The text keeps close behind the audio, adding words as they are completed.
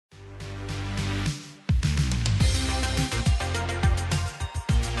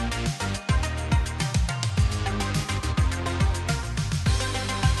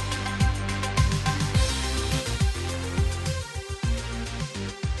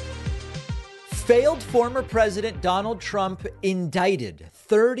Failed former President Donald Trump indicted.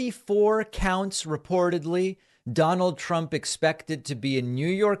 34 counts reportedly. Donald Trump expected to be in New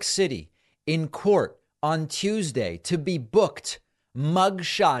York City in court on Tuesday to be booked,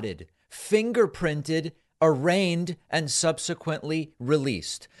 mugshotted, fingerprinted, arraigned, and subsequently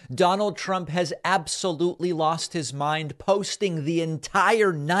released. Donald Trump has absolutely lost his mind, posting the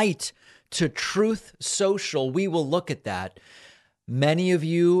entire night to Truth Social. We will look at that. Many of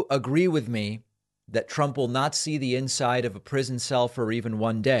you agree with me that Trump will not see the inside of a prison cell for even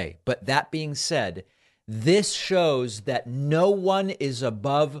one day. But that being said, this shows that no one is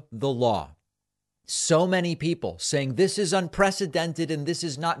above the law. So many people saying this is unprecedented and this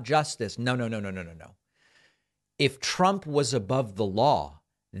is not justice. No. If Trump was above the law,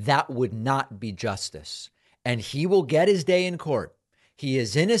 that would not be justice. And he will get his day in court. He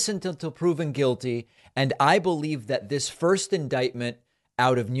is innocent until proven guilty. And I believe that this first indictment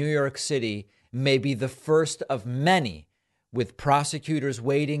out of New York City may be the first of many, with prosecutors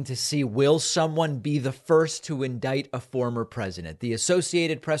waiting to see, will someone be the first to indict a former president? The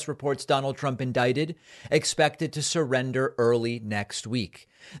Associated Press reports Donald Trump indicted, expected to surrender early next week.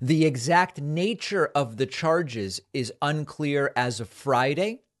 The exact nature of the charges is unclear as of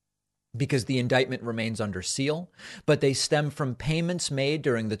Friday, because the indictment remains under seal, but they stem from payments made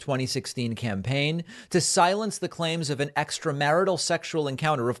during the 2016 campaign to silence the claims of an extramarital sexual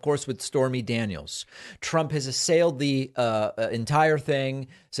encounter, of course, with Stormy Daniels. Trump has assailed the entire thing,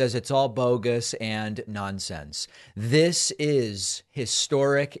 says it's all bogus and nonsense. This is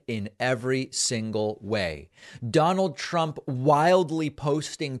historic in every single way. Donald Trump wildly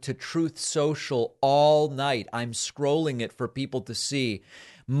posting to Truth Social all night. I'm scrolling it for people to see.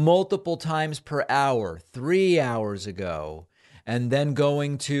 Multiple times per hour, 3 hours ago, and then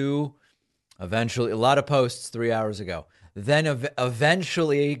going to eventually a lot of posts 3 hours ago, then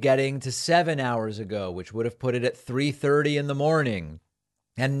eventually getting to 7 hours ago, which would have put it at 3:30 in the morning.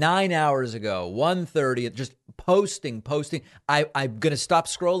 And 9 hours ago, 1:30, just posting. I'm going to stop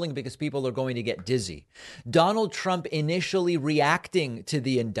scrolling because people are going to get dizzy. Donald Trump initially reacting to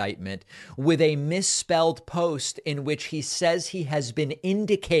the indictment with a misspelled post in which he says he has been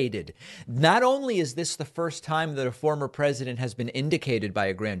indicated. Not only is this the first time that a former president has been indicated by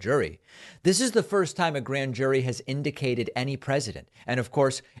a grand jury, this is the first time a grand jury has indicated any president. And of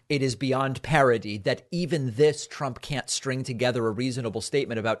course, it is beyond parody that even this Trump can't string together a reasonable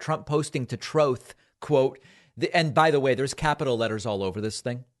statement about Trump posting to Truth, quote, and by the way, there's capital letters all over this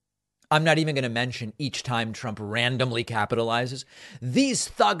thing. I'm not even going to mention each time Trump randomly capitalizes. These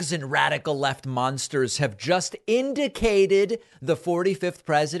thugs and radical left monsters have just indicated the 45th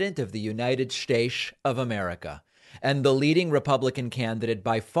president of the United States of America and the leading Republican candidate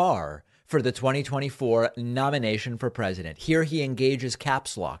by far for the 2024 nomination for president. Here he engages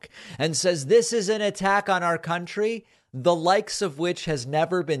caps lock and says this is an attack on our country, the likes of which has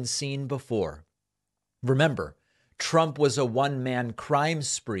never been seen before. Remember, Trump was a one-man crime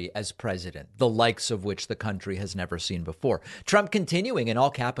spree as president, the likes of which the country has never seen before. Trump continuing in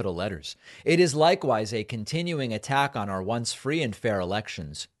all capital letters. It is likewise a continuing attack on our once free and fair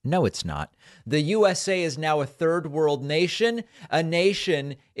elections. No, it's not. The USA is now a third world nation, a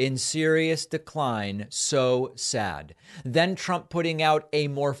nation in serious decline. So sad. Then Trump putting out a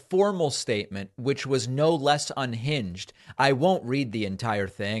more formal statement, which was no less unhinged. I won't read the entire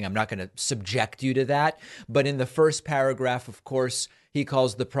thing. I'm not going to subject you to that. But in the first paragraph, of course, he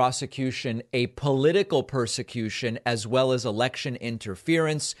calls the prosecution a political persecution as well as election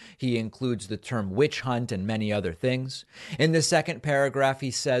interference. He includes the term witch hunt and many other things. In the second paragraph,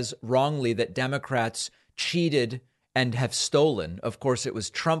 he says wrongly that Democrats cheated and have stolen. Of course, it was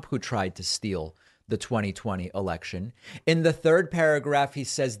Trump who tried to steal the 2020 election. In the third paragraph, he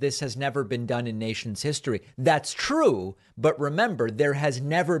says this has never been done in nation's history. That's true. But remember, there has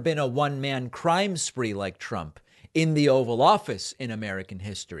never been a one-man crime spree like Trump in the Oval Office in American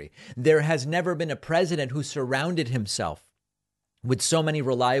history. There has never been a president who surrounded himself with so many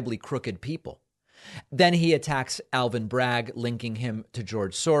reliably crooked people. Then he attacks Alvin Bragg, linking him to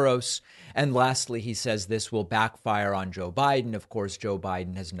George Soros. And lastly, he says this will backfire on Joe Biden. Of course, Joe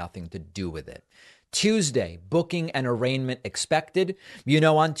Biden has nothing to do with it. Tuesday, booking and arraignment expected. You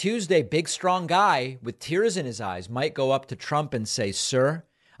know, on Tuesday, big, strong guy with tears in his eyes might go up to Trump and say, "Sir,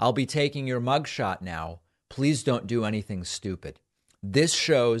 I'll be taking your mugshot now. Please don't do anything stupid." This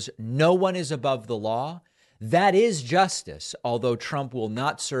shows no one is above the law. That is justice. Although Trump will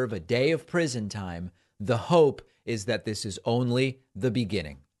not serve a day of prison time, the hope is that this is only the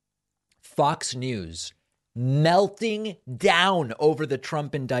beginning. Fox News melting down over the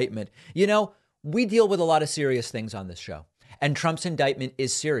Trump indictment. You know, we deal with a lot of serious things on this show. And Trump's indictment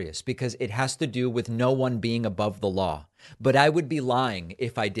is serious because it has to do with no one being above the law. But I would be lying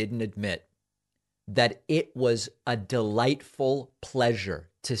if I didn't admit that it was a delightful pleasure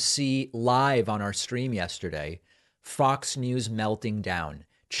to see live on our stream yesterday, Fox News melting down.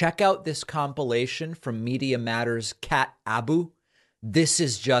 Check out this compilation from Media Matters' Kat Abu. This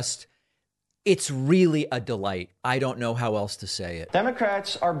is just, it's really a delight. I don't know how else to say it.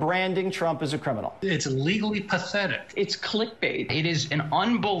 Democrats are branding Trump as a criminal. It's legally pathetic. It's clickbait. It is an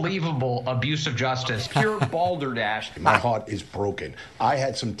unbelievable abuse of justice. Pure balderdash. My heart is broken. I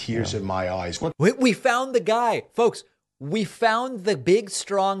had some tears in my eyes. We found the guy. Folks, we found the big,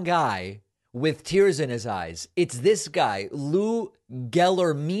 strong guy with tears in his eyes. It's this guy, Lou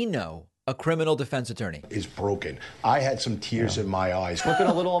Gellermino, a criminal defense attorney. Is broken. I had some tears in my eyes. Looking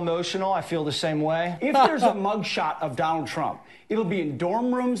a little emotional. I feel the same way. If there's a mugshot of Donald Trump, it'll be in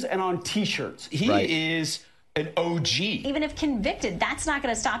dorm rooms and on T-shirts. He is an OG. Even if convicted, that's not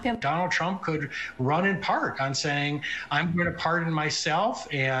going to stop him. Donald Trump could run and park on saying, I'm going to pardon myself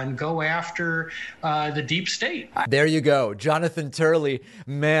and go after the deep state. There you go. Jonathan Turley.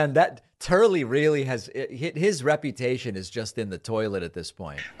 Man, that Turley really has, his reputation is just in the toilet at this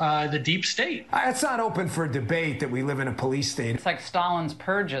point. The deep state. It's not open for debate that we live in a police state. It's like Stalin's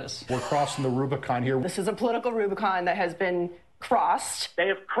purges. We're crossing the Rubicon here. This is a political Rubicon that has been crossed. They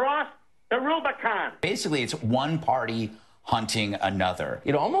have crossed the Rubicon. Basically, it's one party hunting another.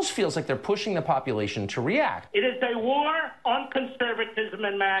 It almost feels like they're pushing the population to react. It is a war on conservatism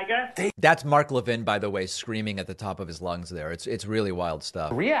and MAGA. That's Mark Levin, by the way, screaming at the top of his lungs there. It's really wild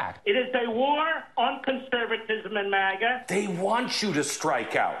stuff. React. It is a war on conservatism and MAGA. They want you to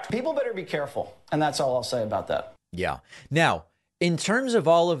strike out. People better be careful. And that's all I'll say about that. Yeah. Now, in terms of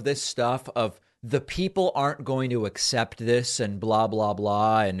all of this stuff of the people aren't going to accept this and blah, blah,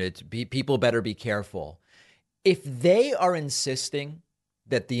 blah, and people better be careful. If they are insisting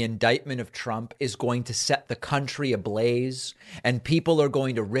that the indictment of Trump is going to set the country ablaze and people are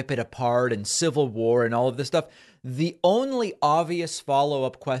going to rip it apart and civil war and all of this stuff, the only obvious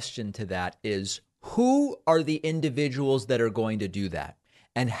follow-up question to that is, who are the individuals that are going to do that?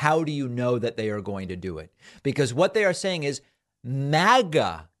 And how do you know that they are going to do it? Because what they are saying is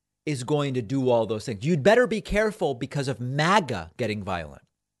MAGA is going to do all those things. You'd better be careful because of MAGA getting violent.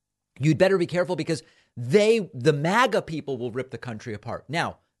 You'd better be careful because the MAGA people will rip the country apart.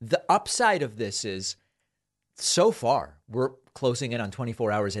 Now, the upside of this is, so far, we're closing in on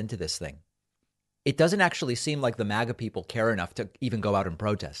 24 hours into this thing. It doesn't actually seem like the MAGA people care enough to even go out and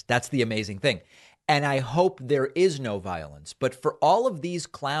protest. That's the amazing thing. And I hope there is no violence. But for all of these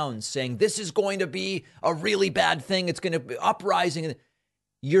clowns saying this is going to be a really bad thing, it's going to be uprising,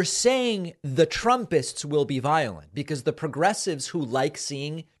 you're saying the Trumpists will be violent because the progressives who like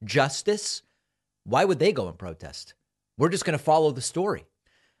seeing justice, why would they go and protest? We're just going to follow the story.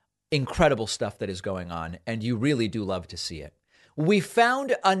 Incredible stuff that is going on, and you really do love to see it. We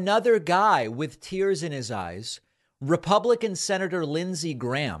found another guy with tears in his eyes, Republican Senator Lindsey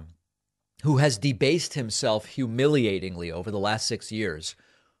Graham, who has debased himself humiliatingly over the last 6 years,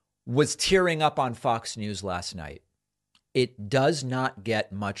 was tearing up on Fox News last night. It does not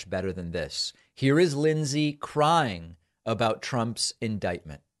get much better than this. Here is Lindsey crying about Trump's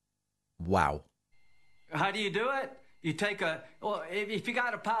indictment. Wow. How do you do it? You take if you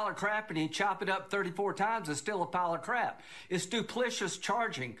got a pile of crap and you chop it up 34 times, it's still a pile of crap. It's duplicitous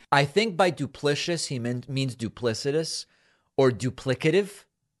charging. I think by duplicitous, he means duplicitous or duplicative.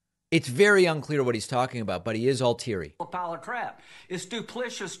 It's very unclear what he's talking about, but he is all teary. A pile of crap. It's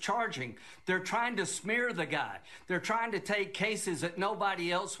duplicitous charging. They're trying to smear the guy. They're trying to take cases that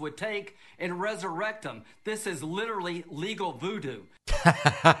nobody else would take and resurrect them. This is literally legal voodoo.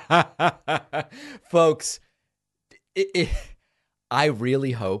 Folks, I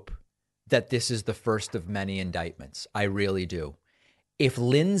really hope that this is the first of many indictments. I really do. If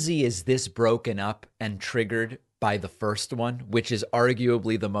Lindsey is this broken up and triggered by the first one, which is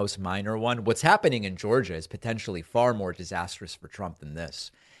arguably the most minor one, what's happening in Georgia is potentially far more disastrous for Trump than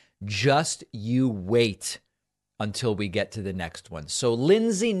this. Just you wait until we get to the next one. So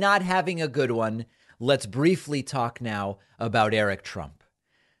Lindsey not having a good one. Let's briefly talk now about Eric Trump.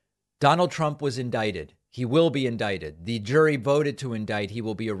 Donald Trump was indicted. He will be indicted. The jury voted to indict. He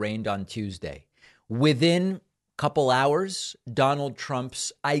will be arraigned on Tuesday. Within a couple hours, Donald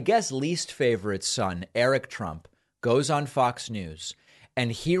Trump's, I guess, least favorite son, Eric Trump, goes on Fox News,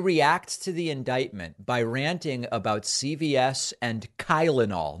 and he reacts to the indictment by ranting about CVS and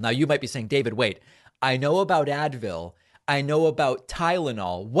Tylenol. Now, you might be saying, David, wait, I know about Advil. I know about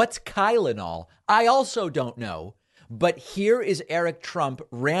Tylenol. What's Tylenol? I also don't know. But here is Eric Trump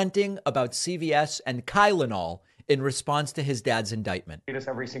ranting about CVS and Tylenol in response to his dad's indictment. Us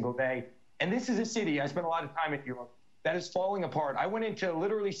every single day. And this is a city, I spent a lot of time in Europe, that is falling apart. I went into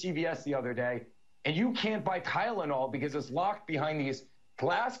literally CVS the other day, and you can't buy Tylenol because it's locked behind these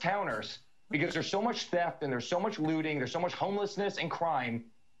glass counters because there's so much theft and there's so much looting, there's so much homelessness and crime,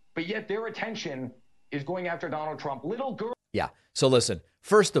 but yet their attention is going after Donald Trump. Little girls. Yeah. So listen,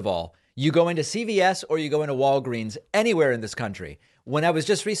 first of all, you go into CVS or you go into Walgreens anywhere in this country. When I was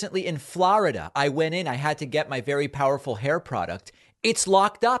just recently in Florida, I went in, I had to get my very powerful hair product. It's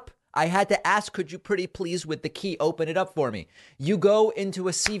locked up. I had to ask, could you pretty please with the key open it up for me? You go into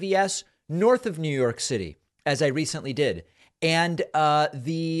a CVS north of New York City, as I recently did. And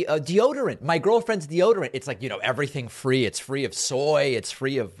the deodorant, my girlfriend's deodorant, it's like, everything free. It's free of soy. It's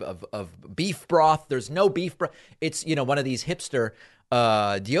free of beef broth. There's no beef broth. It's, one of these hipster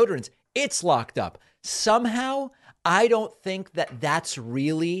deodorants. It's locked up. Somehow, I don't think that that's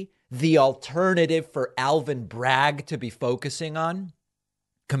really the alternative for Alvin Bragg to be focusing on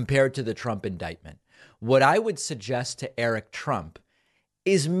compared to the Trump indictment. What I would suggest to Eric Trump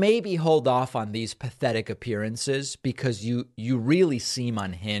is maybe hold off on these pathetic appearances because you really seem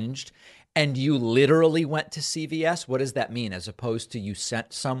unhinged and you literally went to CVS. What does that mean? As opposed to you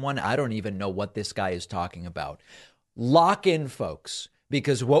sent someone? I don't even know what this guy is talking about. Lock in, folks,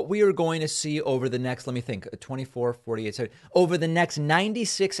 because what we are going to see over the next, 24, 48, 70, over the next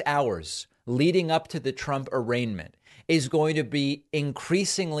 96 hours leading up to the Trump arraignment is going to be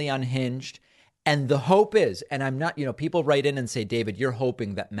increasingly unhinged. And the hope is, and I'm not, people write in and say, David, you're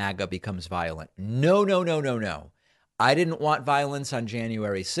hoping that MAGA becomes violent. No. I didn't want violence on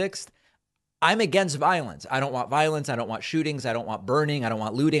January 6th. I'm against violence. I don't want violence. I don't want shootings. I don't want burning. I don't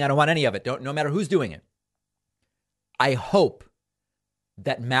want looting. I don't want any of it. No matter who's doing it. I hope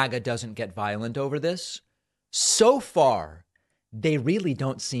that MAGA doesn't get violent over this. So far, they really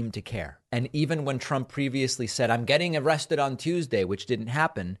don't seem to care. And even when Trump previously said, I'm getting arrested on Tuesday, which didn't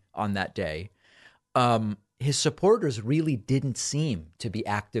happen on that day, his supporters really didn't seem to be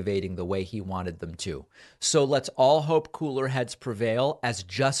activating the way he wanted them to. So let's all hope cooler heads prevail as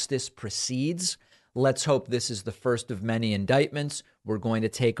justice proceeds. Let's hope this is the first of many indictments. We're going to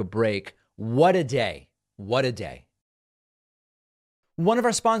take a break. What a day. What a day. One of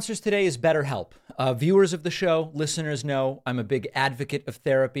our sponsors today is BetterHelp. Viewers of the show, listeners know I'm a big advocate of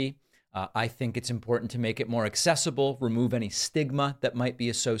therapy. I think it's important to make it more accessible, remove any stigma that might be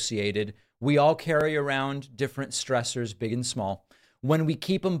associated. We all carry around different stressors, big and small. When we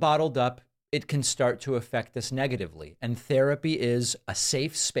keep them bottled up, it can start to affect us negatively. And therapy is a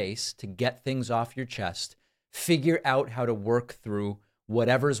safe space to get things off your chest, figure out how to work through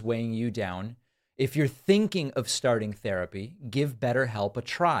whatever's weighing you down. If you're thinking of starting therapy, give BetterHelp a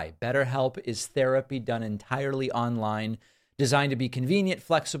try. BetterHelp is therapy done entirely online, designed to be convenient,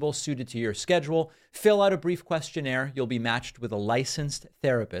 flexible, suited to your schedule. Fill out a brief questionnaire. You'll be matched with a licensed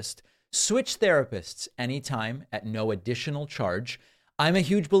therapist. Switch therapists anytime at no additional charge. I'm a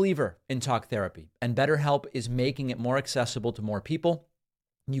huge believer in talk therapy, and BetterHelp is making it more accessible to more people.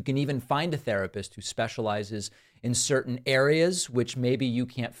 You can even find a therapist who specializes in certain areas, which maybe you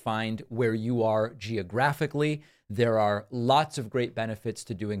can't find where you are geographically. There are lots of great benefits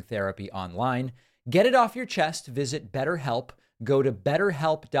to doing therapy online. Get it off your chest. Visit BetterHelp. Go to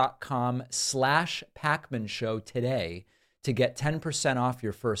betterhelp.com/Pacman Show today to get 10% off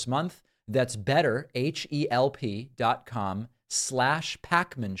your first month. That's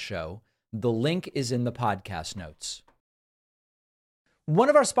betterhelp.com/Pacman Show. The link is in the podcast notes. One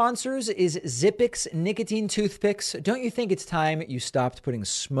of our sponsors is Zippix nicotine toothpicks. Don't you think it's time you stopped putting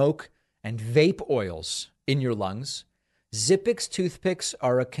smoke and vape oils in your lungs? Zippix toothpicks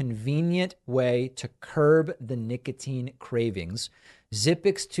are a convenient way to curb the nicotine cravings.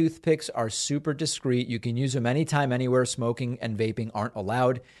 Zippix toothpicks are super discreet. You can use them anytime, anywhere smoking and vaping aren't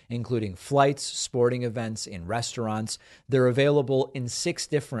allowed, including flights, sporting events, in restaurants. They're available in 6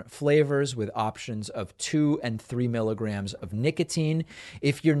 different flavors with options of 2 and 3 milligrams of nicotine.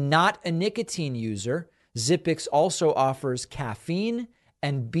 If you're not a nicotine user, Zippix also offers caffeine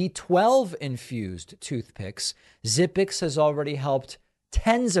and B12 infused toothpicks. Zippix has already helped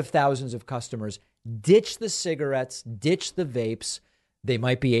tens of thousands of customers ditch the cigarettes, ditch the vapes. They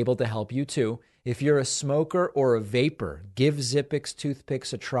might be able to help you too. If you're a smoker or a vapor, give Zippix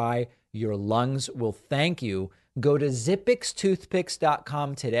toothpicks a try. Your lungs will thank you. Go to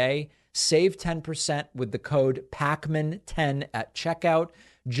zippixtoothpicks.com today. Save 10% with the code PACMAN10 at checkout.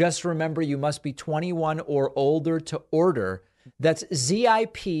 Just remember, you must be 21 or older to order. That's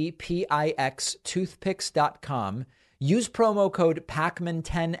ZIPPIX toothpicks.com. Use promo code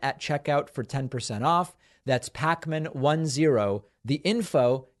PACMAN10 at checkout for 10% off. That's PACMAN10. The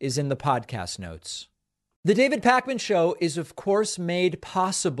info is in the podcast notes. The David Pakman Show is, of course, made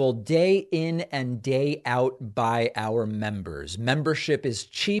possible day in and day out by our members. Membership is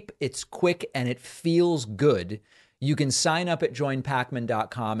cheap, it's quick, and it feels good. You can sign up at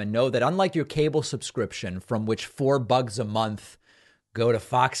joinpakman.com and know that unlike your cable subscription, from which $4 a month go to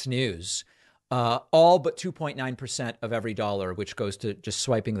Fox News, all but 2.9% of every dollar, which goes to just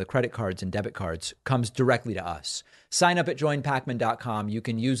swiping the credit cards and debit cards, comes directly to us. Sign up at joinpakman.com. You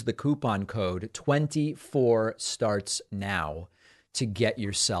can use the coupon code 24starts now to get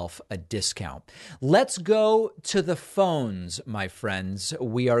yourself a discount. Let's go to the phones, my friends.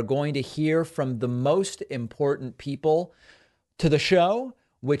 We are going to hear from the most important people to the show,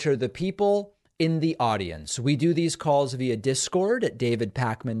 which are the people in the audience. We do these calls via Discord at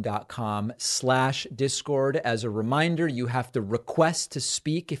davidpakman.com/Discord. As a reminder, you have to request to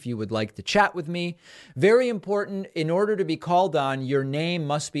speak if you would like to chat with me. Very important, in order to be called on, your name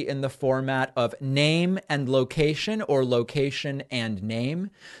must be in the format of name and location or location and name.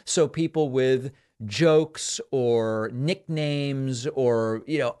 So people with jokes or nicknames or,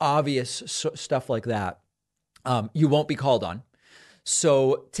 obvious stuff like that, you won't be called on.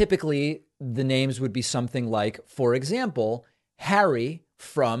 So typically, the names would be something like, for example, Harry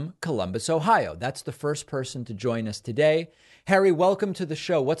from Columbus, Ohio. That's the first person to join us today. Harry, welcome to the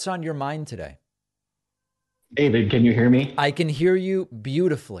show. What's on your mind today? David, can you hear me? I can hear you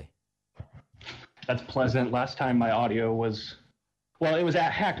beautifully. That's pleasant. Last time my audio was, it was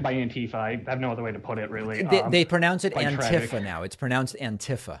hacked by Antifa. I have no other way to put it, really. They pronounce it Antifa tragic. now. It's pronounced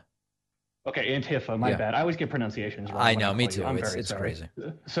Antifa. Okay, Antifa, my bad. I always get pronunciations wrong. I know, me too. It's crazy.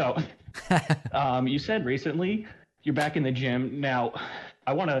 So, you said recently you're back in the gym. Now,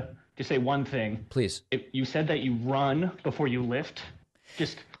 I want to just say one thing. Please. You said that you run before you lift.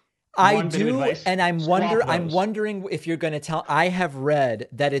 Just I do, and I'm wondering if you're going to tell. I have read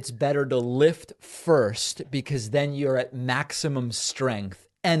that it's better to lift first because then you're at maximum strength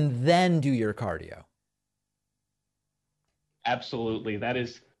and then do your cardio. Absolutely. That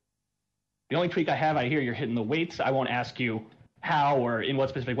is the only tweak I have. I hear you're hitting the weights. I won't ask you how or in what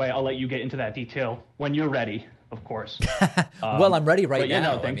specific way. I'll let you get into that detail when you're ready, of course. Well, I'm ready right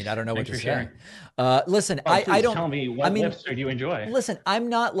now. I don't know what to say. Listen, I don't. Tell me what lifts do you enjoy? Listen, I'm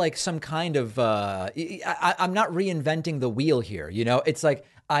not like some kind of. I'm not reinventing the wheel here. It's like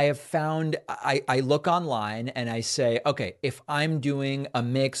I have found. I look online and I say, okay, if I'm doing a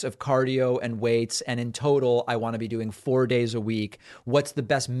mix of cardio and weights, and in total I want to be doing 4 days a week, what's the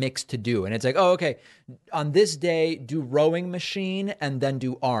best mix to do? And it's like, oh, okay, on this day do rowing machine and then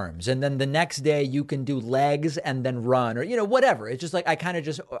do arms, and then the next day you can do legs and then run, or whatever. It's just like I kind of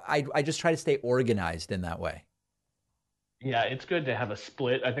just I just try to stay organized in that way. Yeah, it's good to have a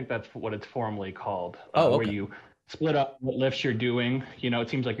split. I think that's what it's formally called. Okay. Where you split up what lifts you're doing. It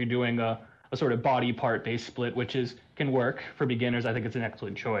seems like you're doing a sort of body part based split, which can work for beginners. I think it's an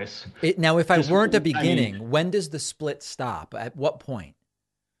excellent choice. Now, if I weren't a beginning, when does the split stop? At what point?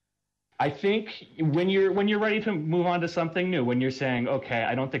 I think when you're ready to move on to something new, when you're saying, okay,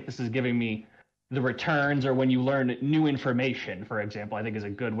 I don't think this is giving me the returns, or when you learn new information, for example, I think is a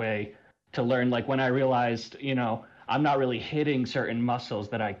good way to learn. Like when I realized, I'm not really hitting certain muscles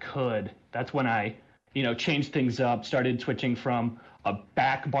that I could. That's when I changed things up, started switching from a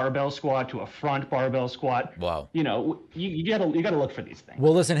back barbell squat to a front barbell squat. Wow. You gotta look for these things.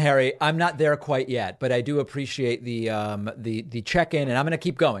 Well, listen, Harry, I'm not there quite yet, but I do appreciate the check-in, and I'm going to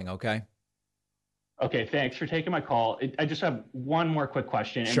keep going. Okay. Okay. Thanks for taking my call. I just have one more quick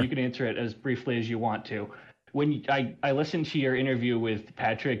question, and Sure. You can answer it as briefly as you want to. When I listened to your interview with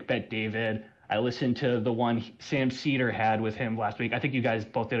Patrick Bet-David, I listened to the one Sam Cedar had with him last week. I think you guys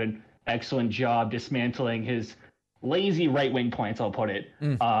both did an excellent job dismantling his lazy right-wing points, I'll put it.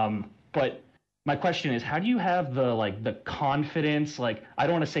 But my question is, how do you have the confidence, I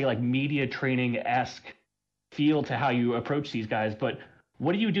don't want to say media training-esque feel to how you approach these guys, but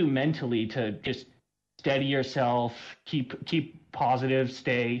what do you do mentally to just steady yourself, keep positive,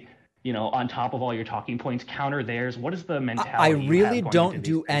 stay on top of all your talking points, counter theirs? What is the mentality? I really don't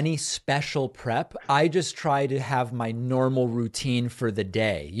do any special prep. I just try to have my normal routine for the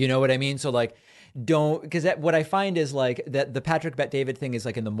day. You know what I mean? So because what I find is that the Patrick Bet-David thing is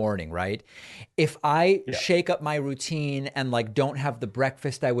in the morning, right? If I shake up my routine and don't have the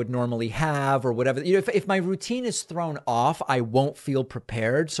breakfast I would normally have or whatever, if my routine is thrown off, I won't feel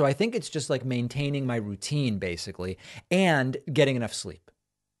prepared. So I think it's just maintaining my routine basically and getting enough sleep.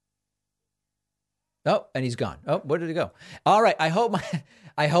 Oh, and he's gone. Oh, where did he go? All right. I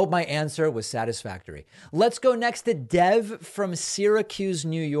hope my answer was satisfactory. Let's go next to Dev from Syracuse,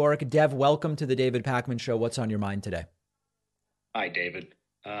 New York. Dev, welcome to the David Pakman Show. What's on your mind today? Hi, David.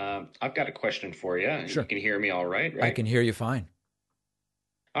 I've got a question for you. Sure. You can hear me all right, right? I can hear you fine.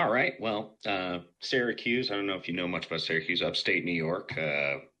 All right. Well, Syracuse, I don't know if you know much about Syracuse, upstate New York.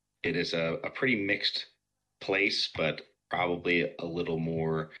 It is a pretty mixed place, but probably a little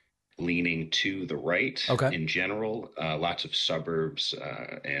more leaning to the right in general. Lots of suburbs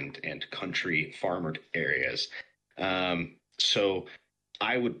and country farmer areas. So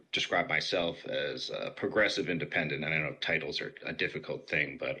I would describe myself as a progressive independent, and I know titles are a difficult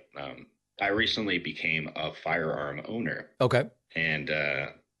thing, but I recently became a firearm owner. Okay. And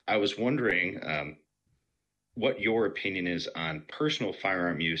I was wondering what your opinion is on personal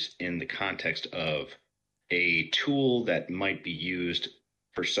firearm use in the context of a tool that might be used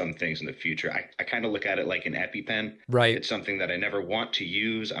for some things in the future. I kind of look at it like an EpiPen. Right. It's something that I never want to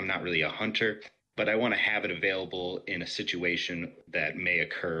use. I'm not really a hunter, but I want to have it available in a situation that may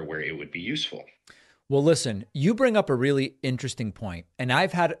occur where it would be useful. Well, listen, you bring up a really interesting point, and I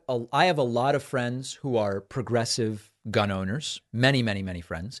have a lot of friends who are progressive gun owners, many, many, many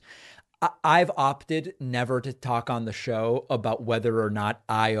friends. I've opted never to talk on the show about whether or not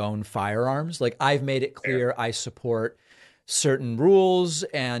I own firearms. Like, I've made it clear I support certain rules,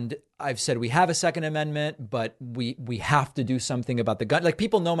 and I've said we have a Second Amendment, but we have to do something about the gun. Like,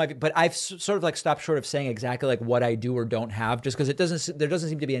 people know but I've sort of like stopped short of saying exactly like what I do or don't have, just because there doesn't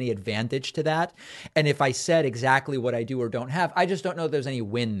seem to be any advantage to that. And if I said exactly what I do or don't have, I just don't know if there's any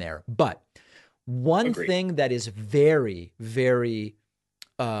win there. But one thing that is very, very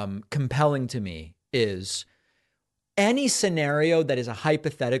compelling to me is any scenario that is a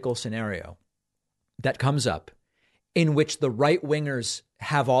hypothetical scenario that comes up in which the right wingers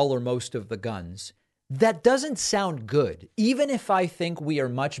have all or most of the guns, that doesn't sound good. Even if I think we are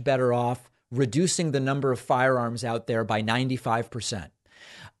much better off reducing the number of firearms out there by 95%.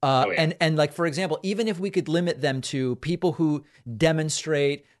 And like, for example, even if we could limit them to people who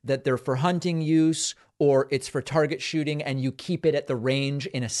demonstrate that they're for hunting use, or it's for target shooting and you keep it at the range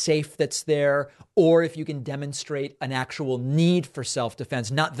in a safe that's there, or if you can demonstrate an actual need for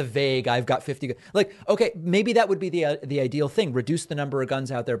self-defense, not the vague, I've got 50. Like, okay, maybe that would be the ideal thing. Reduce the number of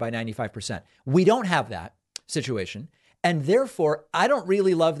guns out there by 95%. We don't have that situation. And therefore, I don't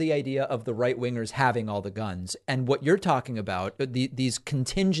really love the idea of the right wingers having all the guns. And what you're talking about, these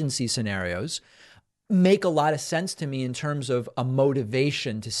contingency scenarios, make a lot of sense to me in terms of a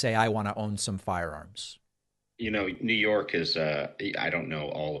motivation to say, I want to own some firearms. You know, New York is, I don't know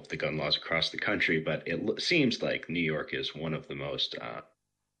all of the gun laws across the country, but it seems like New York is one of the most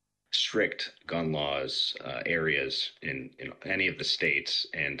strict gun laws areas in any of the states.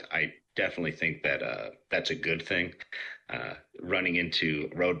 And I definitely think that that's a good thing. Running into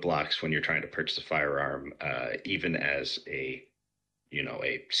roadblocks when you're trying to purchase a firearm, even as a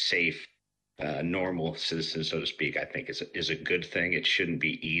safe, normal citizen, so to speak, I think is a good thing. It shouldn't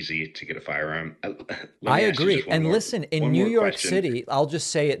be easy to get a firearm. I agree. And listen, in New York City, I'll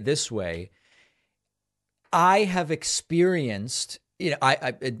just say it this way. I have experienced,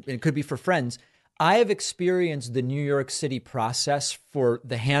 it could be for friends, I have experienced the New York City process for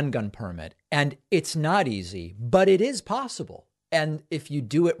the handgun permit, and it's not easy, but it is possible. And if you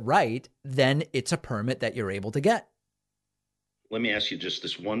do it right, then it's a permit that you're able to get. Let me ask you just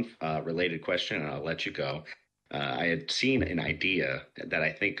this one related question, and I'll let you go. I had seen an idea that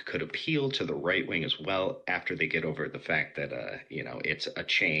I think could appeal to the right wing as well after they get over the fact that, it's a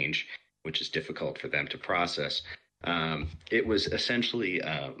change, which is difficult for them to process. It was essentially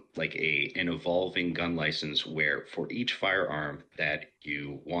like an evolving gun license where for each firearm that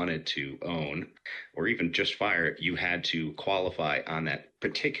you wanted to own, or even just fire, you had to qualify on that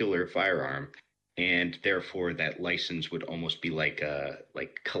particular firearm. And therefore, that license would almost be like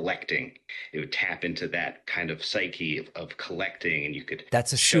collecting. It would tap into that kind of psyche of collecting, and you could.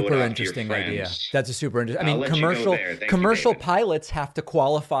 That's a super interesting idea. That's a super interesting. I mean, commercial pilots have to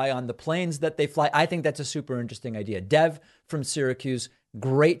qualify on the planes that they fly. I think that's a super interesting idea. Dev from Syracuse,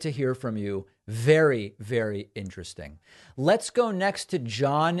 great to hear from you. Very, very interesting. Let's go next to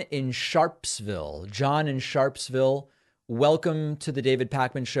John in Sharpsville. John in Sharpsville. Welcome to the David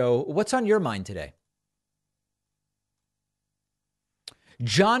Pakman Show. What's on your mind today?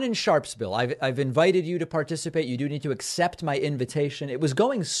 John in Sharpsville, I've invited you to participate. You do need to accept my invitation. It was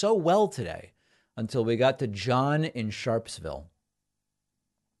going so well today until we got to John in Sharpsville.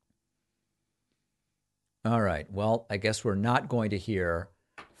 All right. Well, I guess we're not going to hear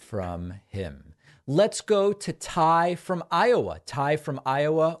from him. Let's go to Ty from Iowa. Ty from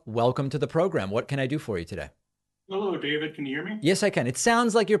Iowa, welcome to the program. What can I do for you today? Hello, David. Can you hear me? Yes, I can. It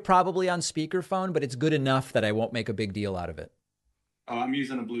sounds like you're probably on speakerphone, but it's good enough that I won't make a big deal out of it. I'm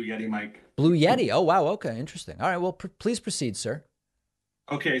using a Blue Yeti mic. Blue Yeti. Oh, wow. Okay. Interesting. All right. Well, please proceed, sir.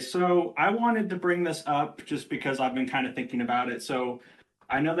 Okay, so I wanted to bring this up just because I've been kind of thinking about it. So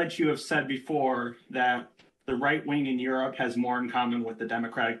I know that you have said before that the right wing in Europe has more in common with the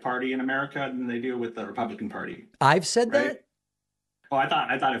Democratic Party in America than they do with the Republican Party. I've said Right? that. Oh, I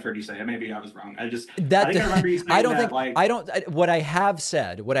thought I've heard you say it. Maybe I was wrong. I That think I remember you saying I don't that. think Like, I don't. What I have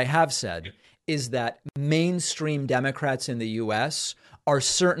said is that mainstream Democrats in the U.S. are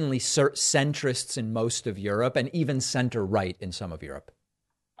certainly centrists in most of Europe, and even center right in some of Europe.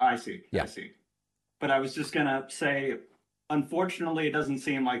 I see. Yeah. I see. But I was just gonna say, unfortunately, it doesn't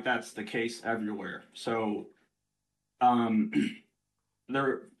seem like that's the case everywhere. So,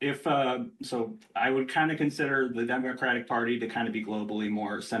 so I would kind of consider the Democratic Party to kind of be globally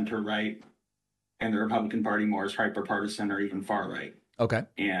more center right, and the Republican Party more as hyper partisan or even far right. Okay.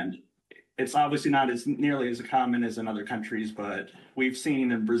 And it's obviously not as nearly as common as in other countries, but we've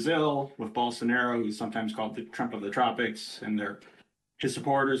seen in Brazil with Bolsonaro, who's sometimes called the Trump of the tropics, and his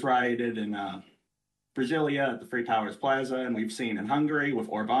supporters rioted in Brasilia at the Free Towers Plaza, and we've seen in Hungary with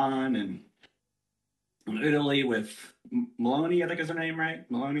Orban, and in Italy with Meloni, I think is her name, right?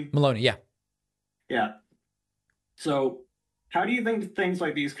 Meloni, yeah. Yeah. So how do you think things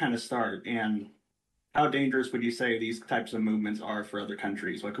like these kind of start, and how dangerous would you say these types of movements are for other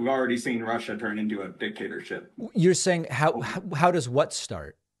countries? Like, we've already seen Russia turn into a dictatorship. You're saying how does what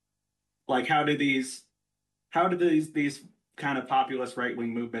start? Like, how do these kind of populist right-wing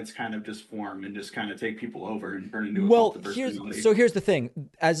movements kind of just form and just kind of take people over and turn into a cult of personality? Here's the thing,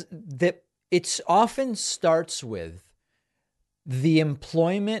 it often starts with the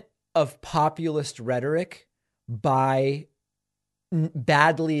employment of populist rhetoric by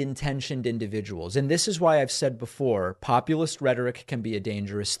badly intentioned individuals. And this is why I've said before, populist rhetoric can be a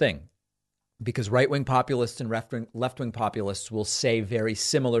dangerous thing, because right-wing populists and left-wing populists will say very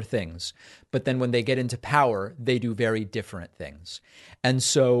similar things. But then when they get into power, they do very different things. And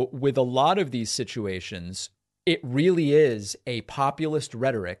so with a lot of these situations, it really is a populist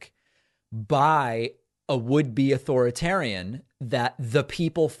rhetoric by a would-be authoritarian that the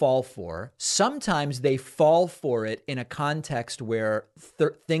people fall for. Sometimes they fall for it in a context where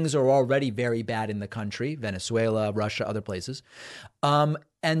things are already very bad in the country, Venezuela, Russia, other places.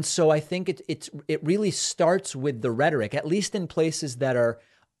 And so I think it really starts with the rhetoric, at least in places that are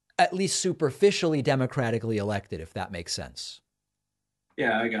at least superficially democratically elected, if that makes sense.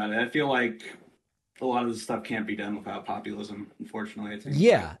 Yeah, I got it. I feel like a lot of this stuff can't be done without populism, unfortunately.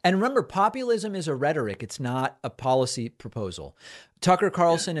 Yeah. And remember, populism is a rhetoric. It's not a policy proposal. Tucker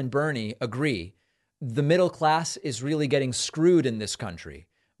Carlson and Bernie agree. The middle class is really getting screwed in this country.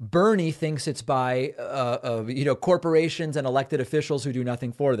 Bernie thinks it's by corporations and elected officials who do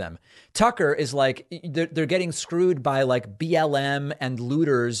nothing for them. Tucker is like, they're getting screwed by like BLM and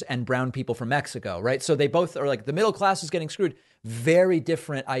looters and brown people from Mexico, right? So they both are like, the middle class is getting screwed. Very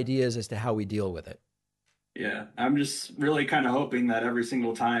different ideas as to how we deal with it. Yeah, I'm just really kind of hoping that every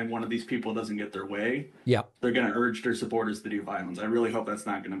single time one of these people doesn't get their way, they're going to urge their supporters to do violence. I really hope that's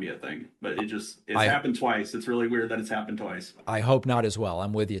not going to be a thing, but it's happened twice. It's really weird that it's happened twice. I hope not as well.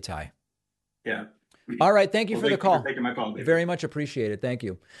 I'm with you, Ty. Yeah. All right. Thank you for the call. Thank you for taking my call, David. Very much appreciated. Thank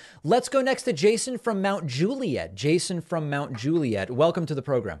you. Let's go next to Jason from Mount Juliet. Welcome to the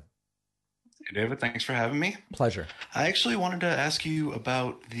program. Hey, David, thanks for having me. Pleasure. I actually wanted to ask you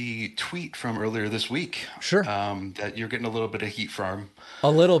about the tweet from earlier this week. Sure. That you're getting a little bit of heat from.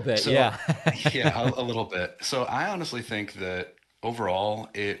 A little bit, yeah. Yeah, a little bit. So I honestly think that overall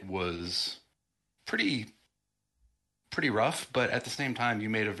it was pretty rough, but at the same time,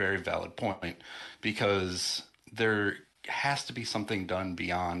 you made a very valid point, because there has to be something done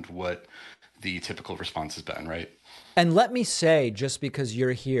beyond what the typical response has been, right? And let me say, just because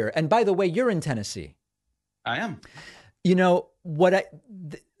you're here, and by the way, you're in Tennessee. I am. You know,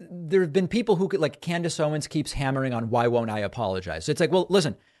 there have been people who could, like Candace Owens keeps hammering on, why won't I apologize? So it's like, well,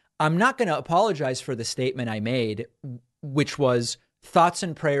 listen, I'm not going to apologize for the statement I made, which was thoughts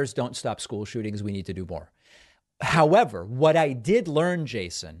and prayers don't stop school shootings. We need to do more. However, what I did learn,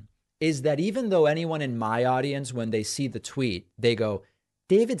 Jason, is that even though anyone in my audience, when they see the tweet, they go,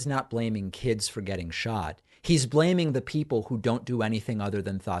 David's not blaming kids for getting shot. He's blaming the people who don't do anything other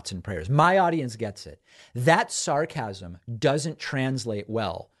than thoughts and prayers. My audience gets it. That sarcasm doesn't translate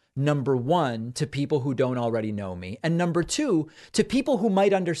well, number one, to people who don't already know me. And number two, to people who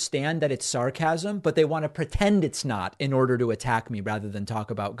might understand that it's sarcasm, but they want to pretend it's not in order to attack me rather than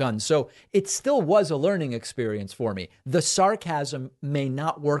talk about guns. So it still was a learning experience for me. The sarcasm may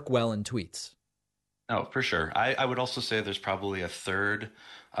not work well in tweets. Oh, for sure. I would also say there's probably a third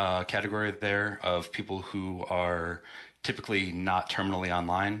category there of people who are typically not terminally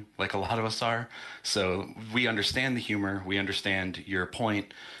online like a lot of us are. So we understand the humor. We understand your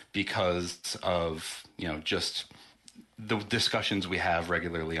point because of, just the discussions we have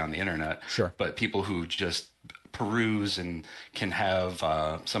regularly on the internet. Sure. But people who just peruse and can have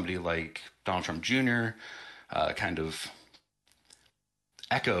somebody like Donald Trump Jr. Kind of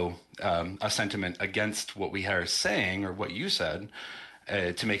echo a sentiment against what we are saying or what you said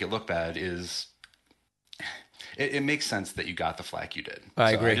to make it look bad is it makes sense that you got the flack you did.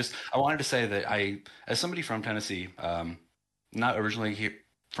 I agree. I wanted to say that as somebody from Tennessee, not originally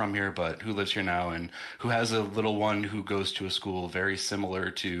from here, but who lives here now and who has a little one who goes to a school very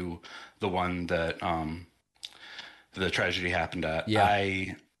similar to the one that the tragedy happened at.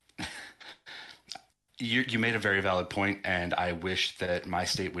 Yeah. You made a very valid point, and I wish that my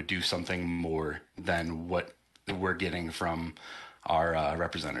state would do something more than what we're getting from our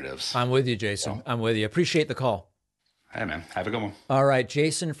representatives. I'm with you, Jason. I'm with you. Appreciate the call. Hey, man. Have a good one. All right,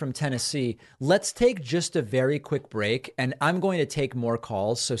 Jason from Tennessee. Let's take just a very quick break, and I'm going to take more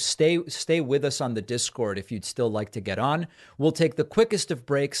calls, so stay with us on the Discord if you'd still like to get on. We'll take the quickest of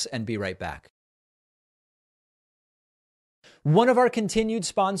breaks and be right back. One of our continued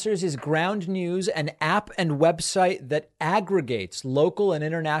sponsors is Ground News, an app and website that aggregates local and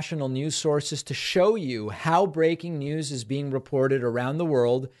international news sources to show you how breaking news is being reported around the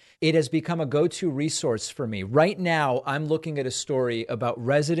world. It has become a go-to resource for me. Right now, I'm looking at a story about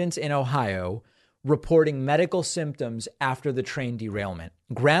residents in Ohio reporting medical symptoms after the train derailment.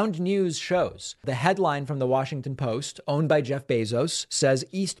 Ground News shows the headline from the Washington Post, owned by Jeff Bezos, says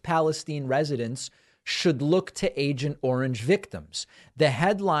East Palestine residents should look to Agent Orange victims. The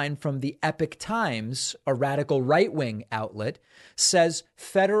headline from the Epic Times, a radical right-wing outlet, says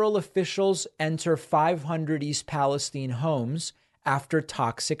federal officials enter 500 East Palestine homes after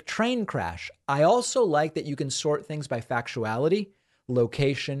toxic train crash. I also like that you can sort things by factuality,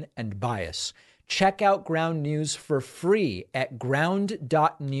 location, and bias. Check out Ground News for free at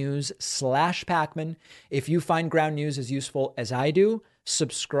ground.news/Pacman. If you find Ground News as useful as I do,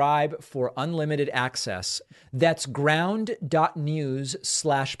 subscribe for unlimited access. That's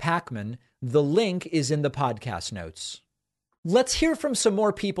ground.news/Pacman. The link is in the podcast notes. Let's hear from some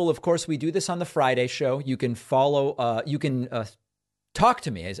more people. Of course, we do this on the Friday show. You can follow, talk to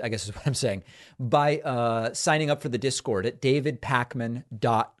me, I guess is what I'm saying, by signing up for the Discord at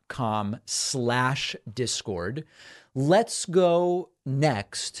davidpacman.com/Discord. Let's go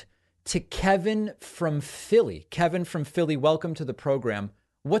next to Kevin from Philly. Kevin from Philly, welcome to the program.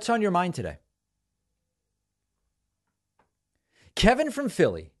 What's on your mind today? Kevin from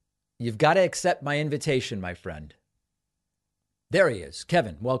Philly, you've got to accept my invitation, my friend. There he is.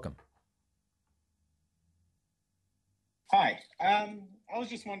 Kevin, welcome. Hi. I was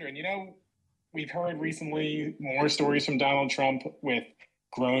just wondering, we've heard recently more stories from Donald Trump with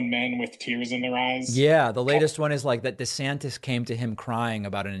grown men with tears in their eyes. Yeah, the latest one is like that DeSantis came to him crying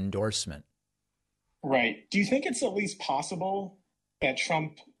about an endorsement. Right. Do you think it's at least possible that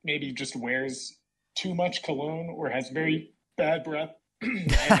Trump maybe just wears too much cologne or has very bad breath, and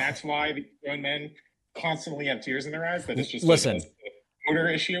that's why the grown men constantly have tears in their eyes? That it's just Listen, like an odor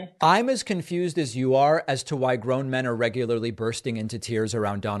issue? I'm as confused as you are as to why grown men are regularly bursting into tears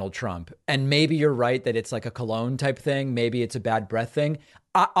around Donald Trump. And maybe you're right that it's like a cologne type thing. Maybe it's a bad breath thing.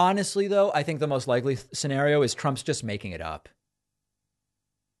 Honestly, though, I think the most likely scenario is Trump's just making it up.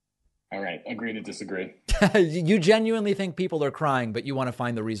 All right. Agree to disagree. You genuinely think people are crying, but you want to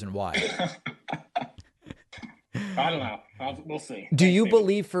find the reason why. I don't know. We'll see. Do you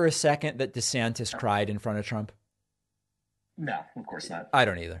believe for a second that DeSantis cried in front of Trump? No, of course not. I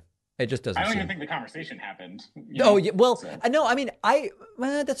don't either. It just doesn't I don't seem... even think the conversation happened. Yeah, well, no, I mean,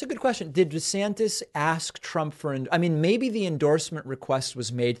 that's a good question. Did DeSantis ask Trump for, maybe the endorsement request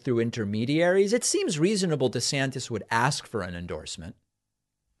was made through intermediaries. It seems reasonable DeSantis would ask for an endorsement.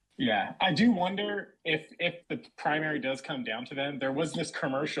 Yeah, I do wonder if the primary does come down to them. There was this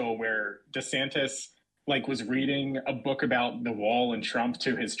commercial where DeSantis was reading a book about the wall and Trump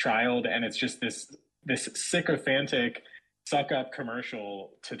to his child, and it's just this sycophantic suck-up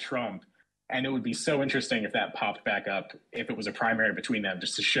commercial to Trump. And it would be so interesting if that popped back up, if it was a primary between them,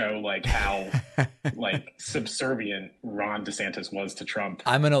 just to show how subservient Ron DeSantis was to Trump.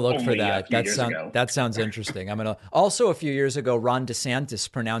 I'm going to look for that. That sounds interesting. Also a few years ago, Ron DeSantis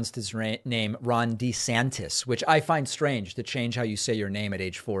pronounced his name Ron DeSantis, which I find strange to change how you say your name at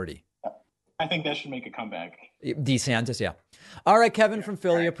age 40. I think that should make a comeback. DeSantis, yeah. All right, Kevin from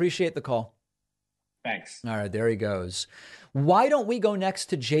Philly, appreciate the call. Thanks. All right, there he goes. Why don't we go next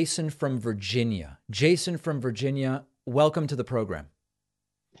to Jason from Virginia? Jason from Virginia, welcome to the program.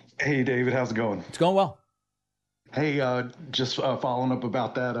 Hey, David, how's it going? It's going well. Hey, just following up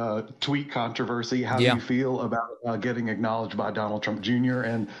about that tweet controversy. How do you feel about getting acknowledged by Donald Trump Jr.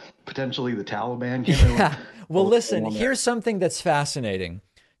 and potentially the Taliban? Yeah. Well, listen, here's something that's fascinating.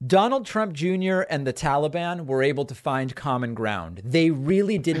 Donald Trump Jr. and the Taliban were able to find common ground. They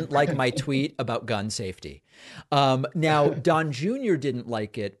really didn't like my tweet about gun safety. Now, Don Jr. didn't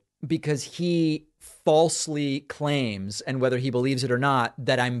like it because he falsely claims, and whether he believes it or not,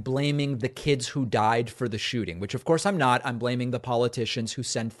 that I'm blaming the kids who died for the shooting, which of course I'm not. I'm blaming the politicians who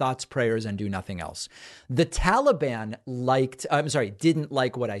send thoughts, prayers, and do nothing else. The Taliban didn't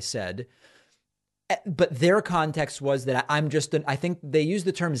like what I said. But their context was that I think they used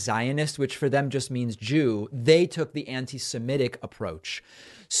the term Zionist, which for them just means Jew. They took the anti-Semitic approach.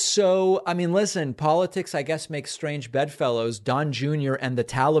 So, I mean, listen, politics, I guess, makes strange bedfellows. Don Jr. and the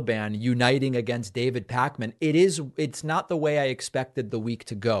Taliban uniting against David Pakman. It's not the way I expected the week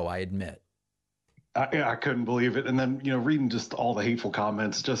to go, I admit. I couldn't believe it. And then, reading just all the hateful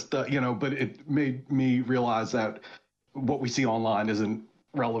comments, but it made me realize that what we see online isn't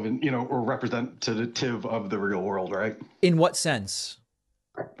relevant, or representative of the real world, right? In what sense?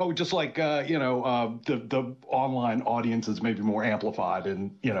 Oh, just like the online audience is maybe more amplified,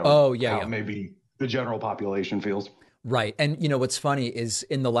 and maybe the general population feels. Right. And what's funny is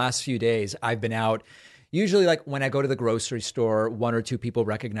in the last few days I've been out. Usually, like when I go to the grocery store, one or two people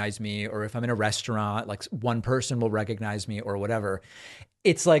recognize me, or if I'm in a restaurant, like one person will recognize me or whatever.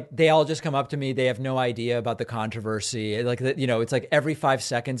 It's like they all just come up to me. They have no idea about the controversy. It's like every 5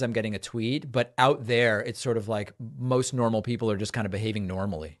 seconds I'm getting a tweet, but out there, it's sort of like most normal people are just kind of behaving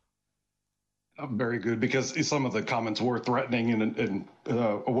normally. Very good, because some of the comments were threatening in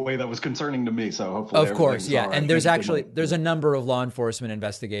a way that was concerning to me. So hopefully, of course, yeah. Right. And there's a number of law enforcement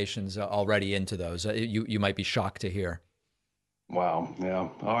investigations already into those. You might be shocked to hear. Wow. Yeah.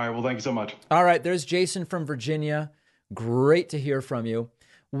 All right. Well, thank you so much. All right. There's Jason from Virginia. Great to hear from you.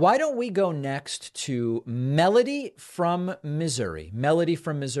 Why don't we go next to Melody from Missouri? Melody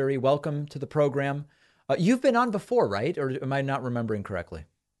from Missouri, welcome to the program. You've been on before, right? Or am I not remembering correctly?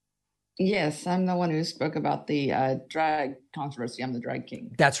 Yes, I'm the one who spoke about the drag controversy. I'm the drag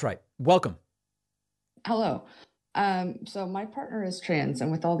king. That's right. Welcome. Hello. So my partner is trans,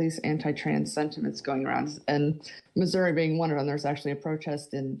 and with all these anti-trans sentiments going around, and Missouri being one of them, there's actually a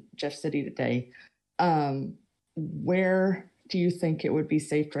protest in Jeff City today. Where do you think it would be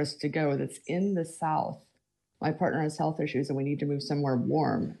safe for us to go that's in the South? My partner has health issues and we need to move somewhere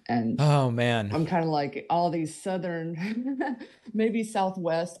warm. And oh man, I'm kind of like all these Southern, maybe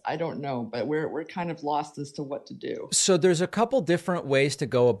Southwest, I don't know, but we're kind of lost as to what to do. So there's a couple different ways to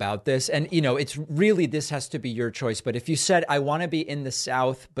go about this. And, it's really, this has to be your choice. But if you said, I want to be in the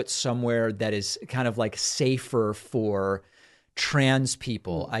South, but somewhere that is kind of like safer for trans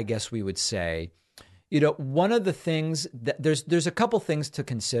people, I guess we would say, one of the things that there's a couple things to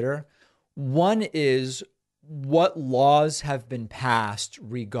consider. One is what laws have been passed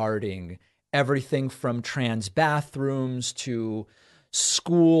regarding everything from trans bathrooms to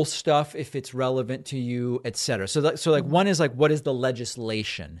school stuff, if it's relevant to you, et cetera. So like one is like, what is the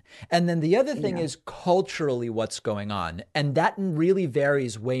legislation? And then the other thing is culturally what's going on. And that really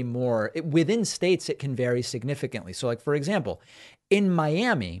varies way more. Within states, it can vary significantly. So like, for example, in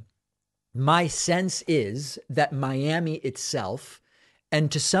Miami, my sense is that Miami itself,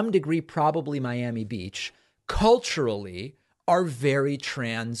 and to some degree, probably Miami Beach, culturally are very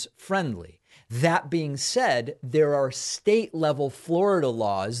trans friendly. That being said, there are state level Florida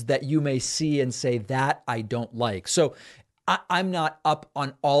laws that you may see and say that I don't like. So I'm not up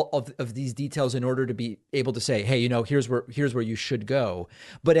on all of these details in order to be able to say, hey, here's where you should go.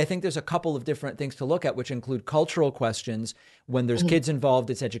 But I think there's a couple of different things to look at, which include cultural questions. When there's kids involved,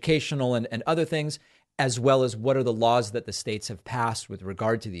 it's educational and other things, as well as what are the laws that the states have passed with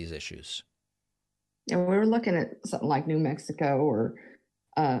regard to these issues. Yeah, we were looking at something like New Mexico or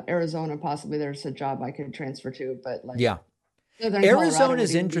Arizona. Possibly there's a job I could transfer to, but Arizona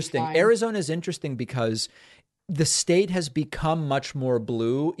is interesting. Arizona is interesting because the state has become much more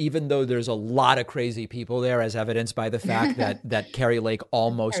blue, even though there's a lot of crazy people there, as evidenced by the fact that Kari Lake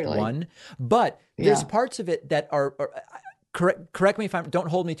almost won. But there's parts of it that are correct me if don't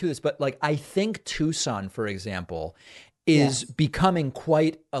hold me to this, but like I think Tucson, for example, is becoming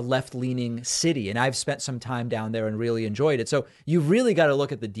quite a left-leaning city. And I've spent some time down there and really enjoyed it. So you really got to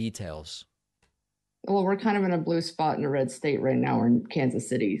look at the details. Well, we're kind of in a blue spot in a red state right now. We're in Kansas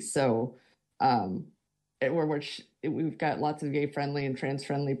City. So we've got lots of gay friendly and trans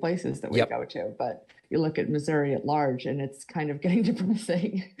friendly places that we Yep. go to, but you look at Missouri at large and it's kind of getting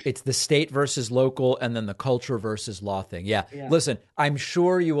depressing. It's the state versus local and then the culture versus law thing. Yeah. Yeah. Listen, I'm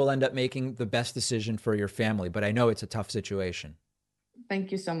sure you will end up making the best decision for your family, but I know it's a tough situation.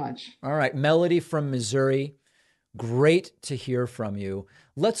 Thank you so much. All right. Melody from Missouri. Great to hear from you.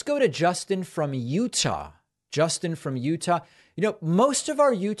 Let's go to Justin from Utah. Justin from Utah. You know, most of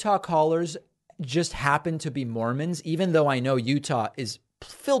our Utah callers just happen to be Mormons, even though I know Utah is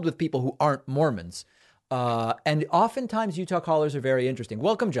filled with people who aren't Mormons. And oftentimes Utah callers are very interesting.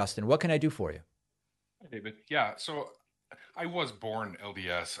 Welcome, Justin. What can I do for you? Hi, David. Yeah, so I was born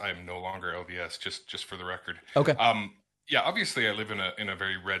LDS. I'm no longer LDS, just for the record. Okay. Yeah, obviously I live in a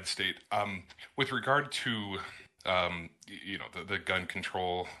very red state. With regard to the gun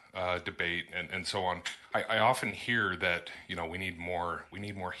control debate and so on, I often hear that we need more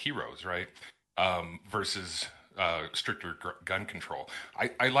heroes, right? Versus stricter gun control.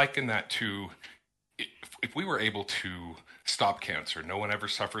 I liken that to if we were able to stop cancer, no one ever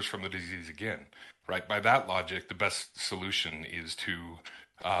suffers from the disease again, right? By that logic, the best solution is to,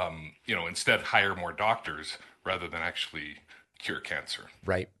 instead hire more doctors rather than actually cure cancer.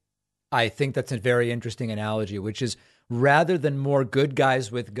 Right. I think that's a very interesting analogy, which is rather than more good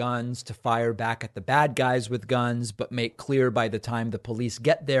guys with guns to fire back at the bad guys with guns, but make clear by the time the police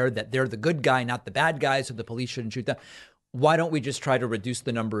get there that they're the good guy, not the bad guy, so the police shouldn't shoot them. Why don't we just try to reduce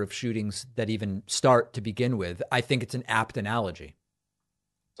the number of shootings that even start to begin with? I think it's an apt analogy.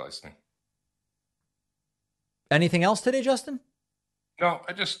 Precisely. Anything else today, Justin? No,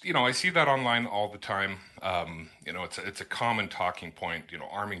 I just, I see that online all the time. It's a common talking point,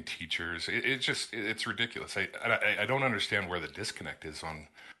 arming teachers. It's ridiculous. I don't understand where the disconnect is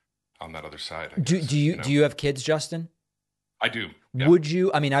on that other side. Do you have kids, Justin? I do. Yeah. Would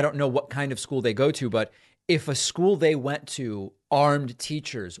you, I don't know what kind of school they go to, but if a school they went to armed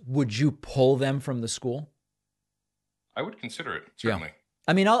teachers, would you pull them from the school? I would consider it, certainly. Yeah.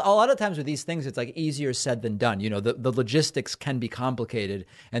 A lot of times with these things, it's like easier said than done. The logistics can be complicated,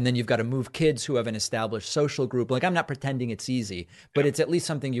 and then you've got to move kids who have an established social group. Like, I'm not pretending it's easy, but it's at least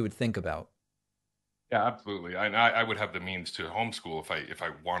something you would think about. Yeah, absolutely. I would have the means to homeschool if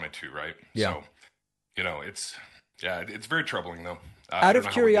I wanted to, right? Yeah. So, it's very troubling though. Out of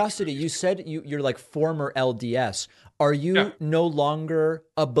curiosity, you said you're like former LDS. Are you no longer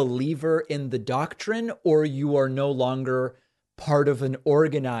a believer in the doctrine, or you are no longer part of an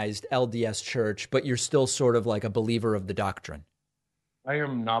organized LDS church, but you're still sort of like a believer of the doctrine? I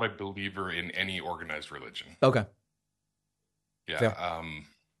am not a believer in any organized religion. Okay. Yeah. Fair.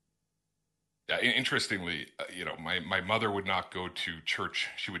 Interestingly, my mother would not go to church.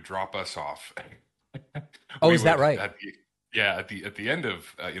 She would drop us off. Is that right? At the end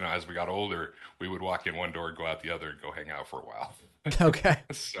of, as we got older, we would walk in one door, go out the other, and go hang out for a while. Okay.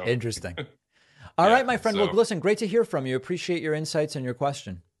 So, interesting. All right, my friend. Look, listen, great to hear from you. Appreciate your insights and your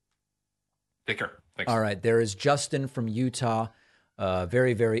question. Take care. Thanks. All right. There is Justin from Utah.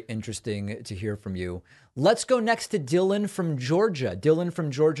 Very, very interesting to hear from you. Let's go next to Dylan from Georgia. Dylan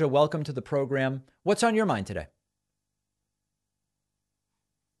from Georgia, welcome to the program. What's on your mind today?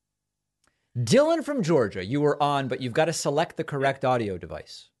 Dylan from Georgia, you were on, but you've got to select the correct audio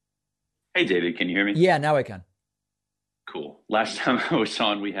device. Hey, David, can you hear me? Yeah, now I can. Cool. Last time I was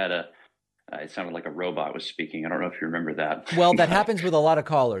on, we had it sounded like a robot was speaking. I don't know if you remember that. Well, that happens with a lot of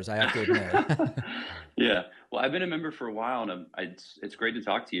callers, I have to admit. Yeah. Well, I've been a member for a while, and it's great to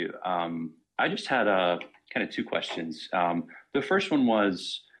talk to you. I just had kind of two questions. The first one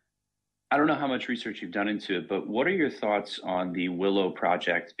was, I don't know how much research you've done into it, but what are your thoughts on the Willow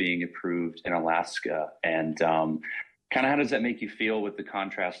project being approved in Alaska? And kind of how does that make you feel with the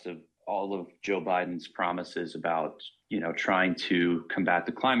contrast of all of Joe Biden's promises about, trying to combat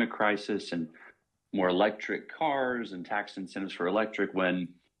the climate crisis and more electric cars and tax incentives for electric, when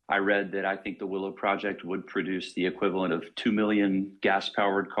I read that I think the Willow project would produce the equivalent of 2 million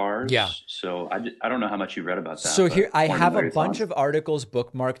gas-powered cars. Yeah. So I don't know how much you read about that. So here, I have a bunch of articles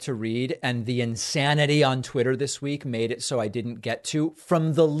bookmarked to read, and the insanity on Twitter this week made it so I didn't get to.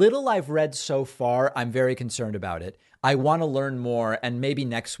 From the little I've read so far, I'm very concerned about it. I want to learn more, and maybe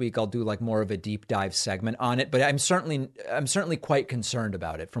next week I'll do like more of a deep dive segment on it. But I'm certainly quite concerned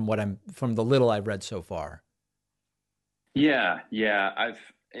about it from the little I've read so far. Yeah.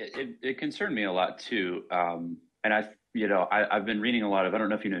 It concerned me a lot too. And I've been reading a lot of, I don't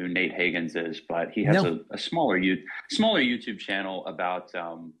know if you know who Nate Hagans is, but he has a smaller YouTube channel about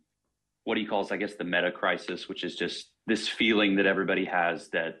what he calls, I guess, the meta crisis, which is just this feeling that everybody has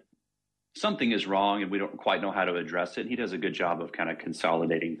that something is wrong and we don't quite know how to address it. He does a good job of kind of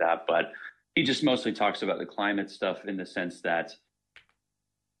consolidating that. But he just mostly talks about the climate stuff in the sense that,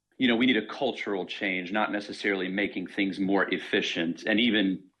 we need a cultural change, not necessarily making things more efficient. And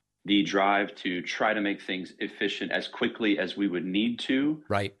even the drive to try to make things efficient as quickly as we would need to,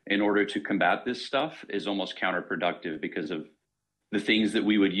 right, in order to combat this stuff is almost counterproductive because of the things that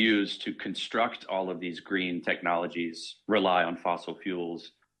we would use to construct all of these green technologies rely on fossil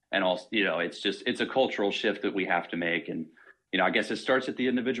fuels. And also, it's a cultural shift that we have to make. And, I guess it starts at the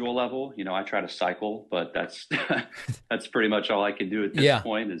individual level. I try to cycle, but that's that's pretty much all I can do at this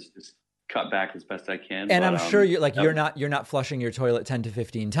point is just cut back as best I can. And I'm sure you're not flushing your toilet 10 to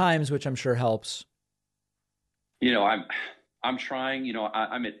 15 times, which I'm sure helps. I'm trying,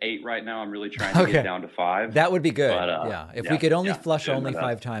 I'm at 8 right now. I'm really trying to get down to 5. That would be good. If we could only flush only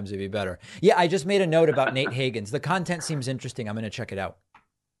 5 times, it'd be better. Yeah. I just made a note about Nate Hagens. The content seems interesting. I'm going to check it out.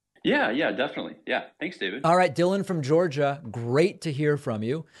 Yeah, definitely. Yeah. Thanks, David. All right. Dylan from Georgia. Great to hear from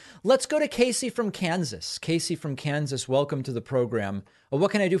you. Let's go to Casey from Kansas. Casey from Kansas. Welcome to the program.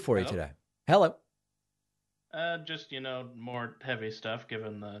 What can I do for you today? Hello. Just, more heavy stuff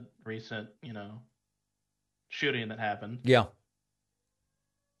given the recent, shooting that happened. Yeah.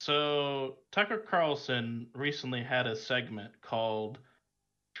 So Tucker Carlson recently had a segment called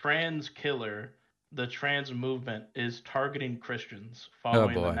Trans Killer. The trans movement is targeting Christians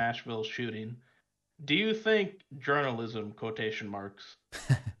following the Nashville shooting. Do you think journalism, quotation marks,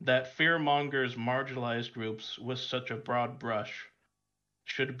 that fearmongers marginalized groups with such a broad brush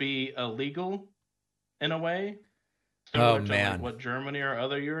should be illegal in a way? Similar to like what Germany or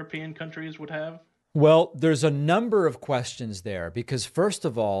other European countries would have? Well, there's a number of questions there because, first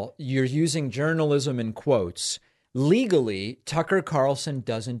of all, you're using journalism in quotes. Legally, Tucker Carlson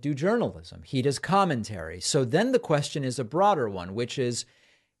doesn't do journalism. He does commentary. So then the question is a broader one, which is,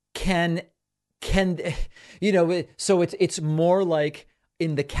 so it's more like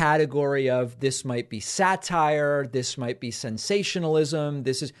in the category of this might be satire, this might be sensationalism.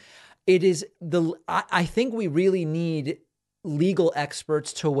 I think we really need legal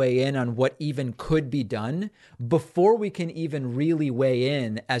experts to weigh in on what even could be done before we can even really weigh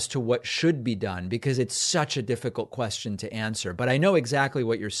in as to what should be done, because it's such a difficult question to answer. But I know exactly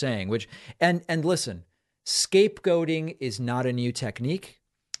what you're saying, and listen, scapegoating is not a new technique.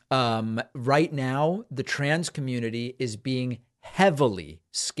 Right now, the trans community is being heavily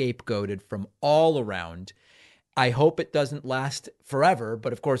scapegoated from all around. I hope it doesn't last forever,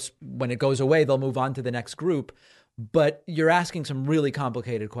 but of course, when it goes away, they'll move on to the next group. But you're asking some really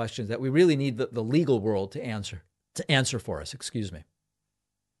complicated questions that we really need the legal world to answer for us. Excuse me.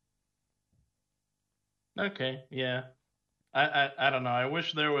 Okay, yeah. I don't know. I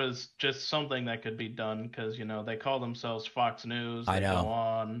wish there was just something that could be done because, they call themselves Fox News. They go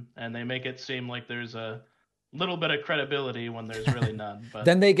on and they make it seem like there's a little bit of credibility when there's really none. But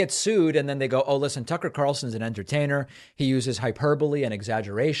then they get sued and then they go, oh, listen, Tucker Carlson's an entertainer. He uses hyperbole and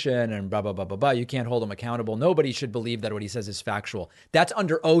exaggeration and blah, blah, blah, blah, blah. You can't hold him accountable. Nobody should believe that what he says is factual. That's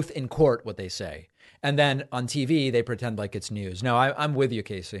under oath in court, what they say. And then on TV, they pretend like it's news. No, I'm with you,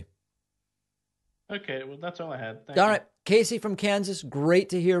 Casey. Okay, well, that's all I had. Thank all you. right. Casey from Kansas, great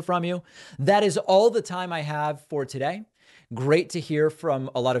to hear from you. That is all the time I have for today. Great to hear from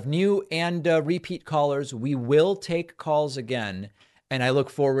a lot of new and repeat callers. We will take calls again, and I look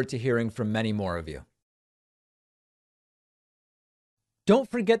forward to hearing from many more of you.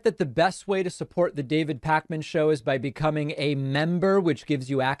 Don't forget that the best way to support the David Pakman Show is by becoming a member, which gives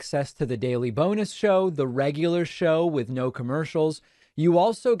you access to the daily bonus show, the regular show with no commercials. You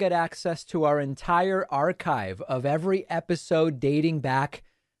also get access to our entire archive of every episode dating back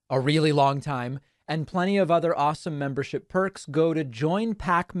a really long time, and plenty of other awesome membership perks. Go to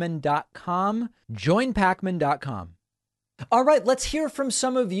joinpakman.com, joinpakman.com. All right, let's hear from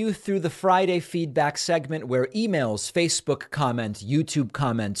some of you through the Friday feedback segment where emails, Facebook comments, YouTube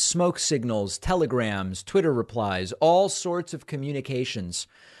comments, smoke signals, telegrams, Twitter replies, all sorts of communications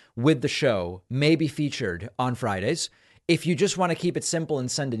with the show may be featured on Fridays. If you just want to keep it simple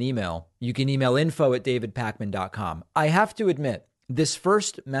and send an email, you can email info@davidpakman.com. I have to admit, this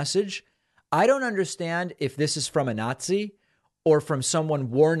first message, I don't understand if this is from a Nazi or from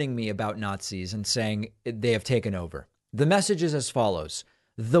someone warning me about Nazis and saying they have taken over. The message is as follows.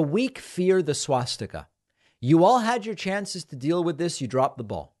 The weak fear the swastika. You all had your chances to deal with this. You dropped the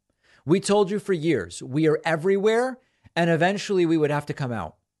ball. We told you for years, we are everywhere, and eventually we would have to come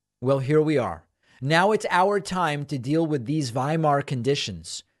out. Well, here we are. Now it's our time to deal with these Weimar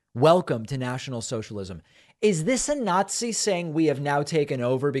conditions. Welcome to National Socialism. Is this a Nazi saying we have now taken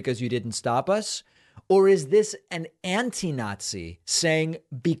over because you didn't stop us? Or is this an anti-Nazi saying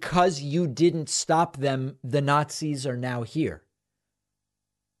because you didn't stop them, the Nazis are now here?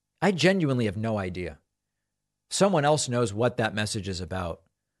 I genuinely have no idea. Someone else knows what that message is about.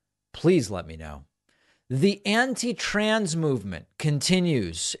 Please let me know. The anti-trans movement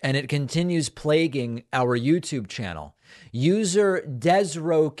continues, and it continues plaguing our YouTube channel. User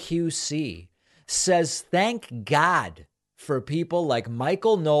DesroQC says, thank God for people like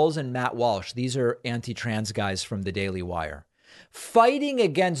Michael Knowles and Matt Walsh. These are anti-trans guys from the Daily Wire, fighting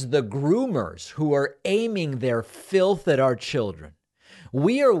against the groomers who are aiming their filth at our children.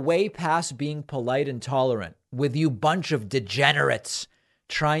 We are way past being polite and tolerant with you bunch of degenerates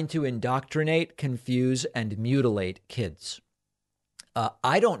trying to indoctrinate, confuse, and mutilate kids.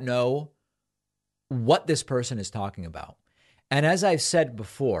 I don't know what this person is talking about. And as I've said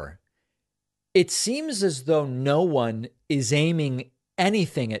before, it seems as though no one is aiming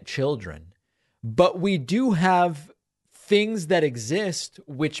anything at children, but we do have things that exist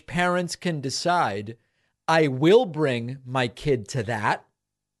which parents can decide, I will bring my kid to that,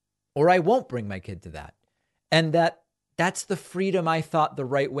 or I won't bring my kid to that. And that's the freedom I thought the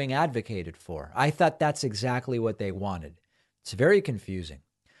right wing advocated for. I thought that's exactly what they wanted. It's very confusing.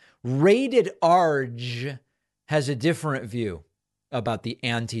 Rated Arge has a different view about the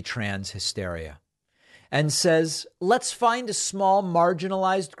anti-trans hysteria and says, let's find a small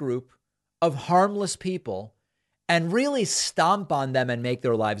marginalized group of harmless people and really stomp on them and make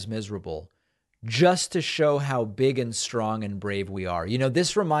their lives miserable just to show how big and strong and brave we are. You know,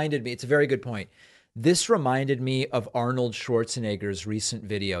 this reminded me, it's a very good point. This reminded me of Arnold Schwarzenegger's recent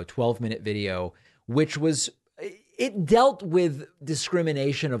video, 12-minute video, which was, it dealt with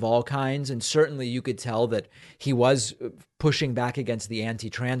discrimination of all kinds. And certainly you could tell that he was pushing back against the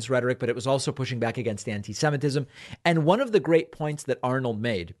anti-trans rhetoric, but it was also pushing back against anti-Semitism. And one of the great points that Arnold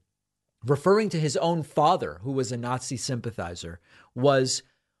made, referring to his own father, who was a Nazi sympathizer, was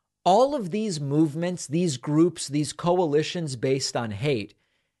all of these movements, these groups, these coalitions based on hate,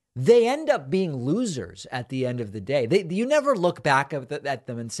 they end up being losers at the end of the day. You never look back at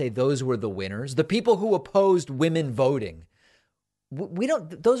them and say those were the winners. The people who opposed women voting,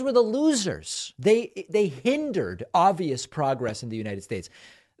 those were the losers. They hindered obvious progress in the United States.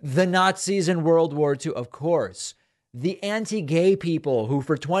 The Nazis in World War II, of course. The anti-gay people who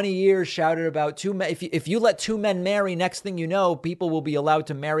for 20 years shouted about two men. If you let two men marry, next thing you know, people will be allowed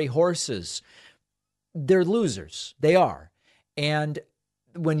to marry horses. They're losers. They are. And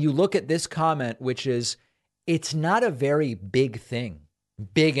when you look at this comment, which is, it's not a very big thing.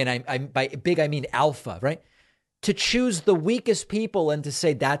 Big, and by big, I mean alpha, right? To choose the weakest people and to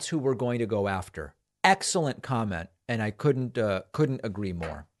say that's who we're going to go after. Excellent comment. And I couldn't agree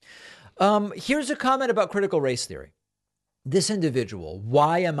more. Here's a comment about critical race theory. This individual,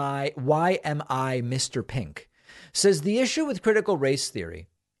 why am I Mr. Pink, says the issue with critical race theory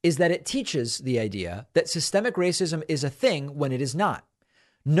is that it teaches the idea that systemic racism is a thing when it is not.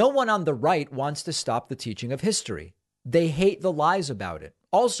 No one on the right wants to stop the teaching of history. They hate the lies about it.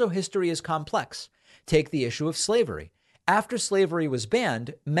 Also, history is complex. Take the issue of slavery. After slavery was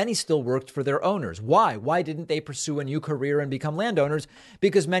banned, many still worked for their owners. Why? Why didn't they pursue a new career and become landowners?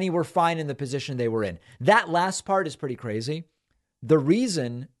 Because many were fine in the position they were in. That last part is pretty crazy. The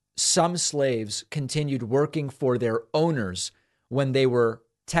reason some slaves continued working for their owners when they were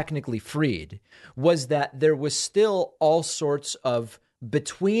technically freed was that there was still all sorts of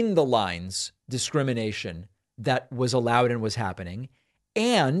between the lines discrimination that was allowed and was happening.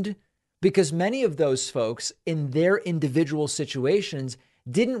 And because many of those folks in their individual situations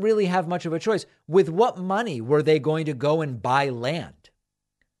didn't really have much of a choice. With what money were they going to go and buy land?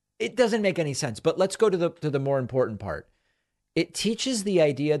 It doesn't make any sense. But let's go to the more important part. It teaches the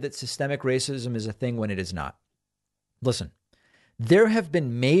idea that systemic racism is a thing when it is not. Listen, there have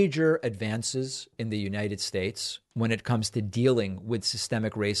been major advances in the United States when it comes to dealing with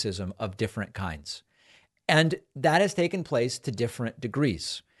systemic racism of different kinds. And that has taken place to different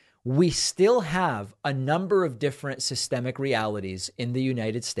degrees. We still have a number of different systemic realities in the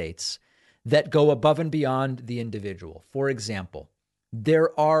United States that go above and beyond the individual. For example,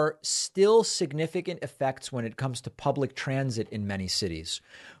 there are still significant effects when it comes to public transit in many cities,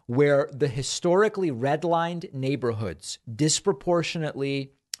 where the historically redlined neighborhoods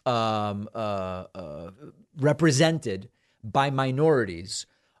disproportionately represented by minorities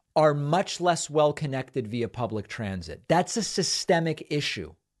are much less well connected via public transit. That's a systemic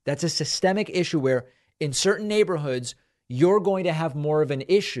issue. That's a systemic issue where in certain neighborhoods, you're going to have more of an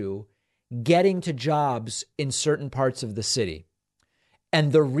issue getting to jobs in certain parts of the city.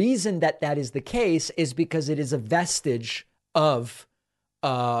 And the reason that that is the case is because it is a vestige of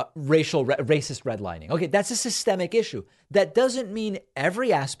racist redlining. Okay, that's a systemic issue. That doesn't mean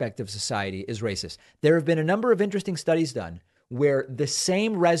every aspect of society is racist. There have been a number of interesting studies done where the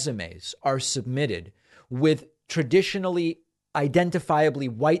same resumes are submitted with traditionally identifiably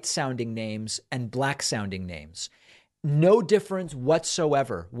white sounding names and black sounding names. No difference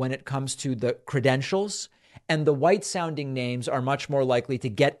whatsoever when it comes to the credentials, and the white sounding names are much more likely to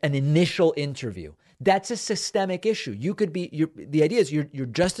get an initial interview. That's a systemic issue. You could be, the idea is you're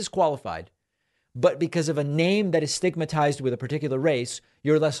just as qualified, but because of a name that is stigmatized with a particular race,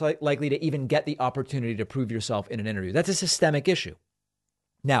 you're less likely to even get the opportunity to prove yourself in an interview. That's a systemic issue.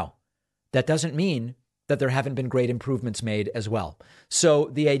 Now, that doesn't mean that there haven't been great improvements made as well. So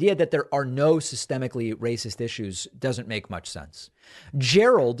the idea that there are no systemically racist issues doesn't make much sense.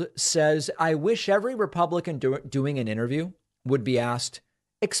 Gerald says, I wish every Republican doing an interview would be asked,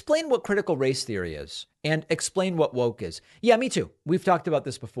 explain what critical race theory is and explain what woke is. Yeah, me too. We've talked about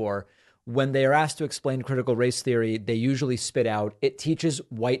this before. When they are asked to explain critical race theory, they usually spit out, it teaches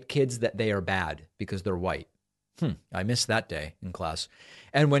white kids that they are bad because they're white. I missed that day in class.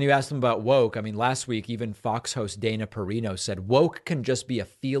 And when you ask them about woke, I mean, last week, even Fox host Dana Perino said woke can just be a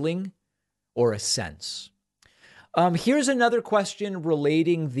feeling or a sense. Here's another question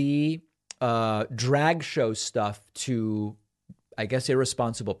relating the drag show stuff to, I guess,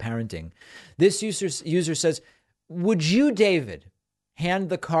 irresponsible parenting. This user says, would you, David, hand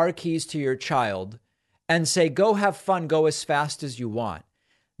the car keys to your child and say, go have fun, go as fast as you want?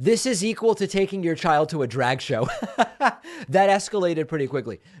 This is equal to taking your child to a drag show. That escalated pretty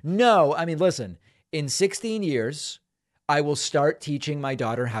quickly. No, I mean, listen, in 16 years, I will start teaching my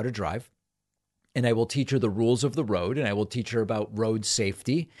daughter how to drive, and I will teach her the rules of the road, and I will teach her about road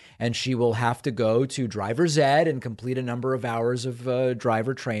safety, and she will have to go to driver's ed and complete a number of hours of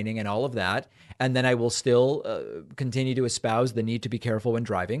driver training and all of that. And then I will still continue to espouse the need to be careful when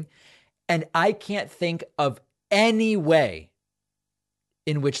driving. And I can't think of any way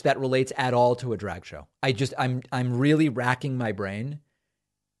in which that relates at all to a drag show. I'm really racking my brain,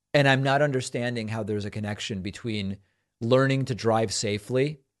 and I'm not understanding how there's a connection between learning to drive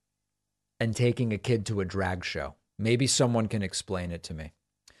safely and taking a kid to a drag show. Maybe someone can explain it to me.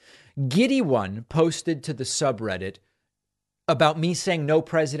 Giddy One posted to the subreddit about me saying no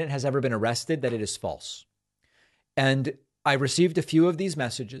president has ever been arrested, that it is false. And I received a few of these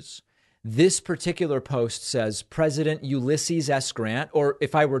messages. This particular post says President Ulysses S. Grant, or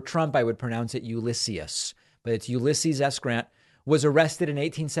if I were Trump, I would pronounce it Ulysses, but it's Ulysses S. Grant, was arrested in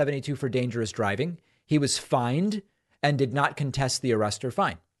 1872 for dangerous driving. He was fined and did not contest the arrest or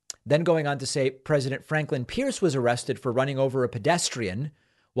fine. Then going on to say President Franklin Pierce was arrested for running over a pedestrian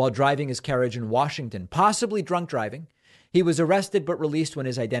while driving his carriage in Washington, possibly drunk driving. He was arrested but released when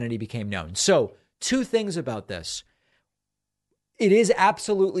his identity became known. So, two things about this. It is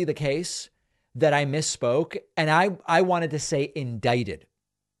absolutely the case that I misspoke, and I wanted to say indicted,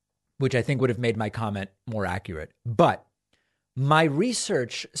 which I think would have made my comment more accurate. But my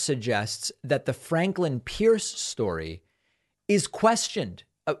research suggests that the Franklin Pierce story is questioned.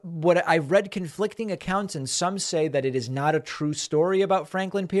 What I've read conflicting accounts, and some say that it is not a true story about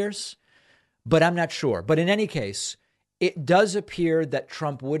Franklin Pierce, but I'm not sure. But in any case, it does appear that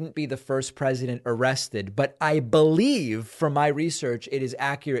Trump wouldn't be the first president arrested, but I believe from my research, it is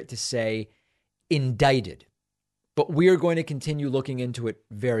accurate to say indicted. But we are going to continue looking into it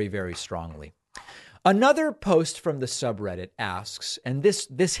very, very strongly. Another post from the subreddit asks, and this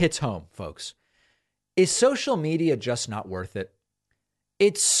hits home, folks, is social media just not worth it?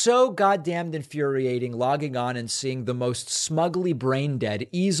 It's so goddamn infuriating logging on and seeing the most smugly brain dead,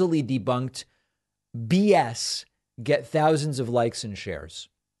 easily debunked BS get thousands of likes and shares.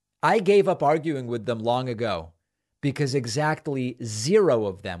 I gave up arguing with them long ago because exactly 0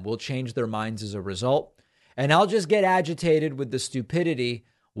 of them will change their minds as a result. And I'll just get agitated with the stupidity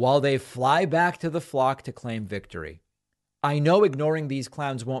while they fly back to the flock to claim victory. I know ignoring these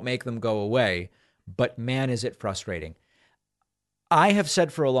clowns won't make them go away, but man, is it frustrating. I have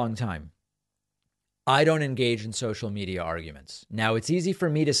said for a long time, I don't engage in social media arguments. Now, it's easy for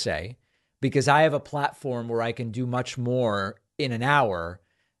me to say, because I have a platform where I can do much more in an hour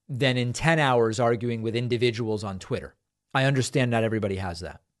than in 10 hours arguing with individuals on Twitter. I understand not everybody has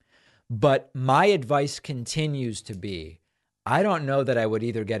that. But my advice continues to be, I don't know that I would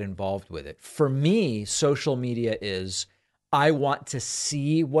either get involved with it. For me, social media is, I want to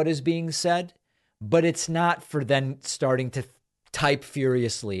see what is being said, but it's not for then starting to type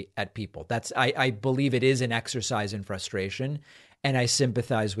furiously at people. I believe it is an exercise in frustration. And I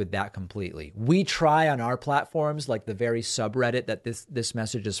sympathize with that completely. We try on our platforms, like the very subreddit that this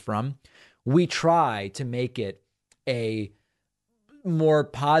message is from, we try to make it a more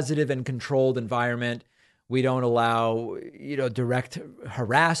positive and controlled environment. We don't allow, direct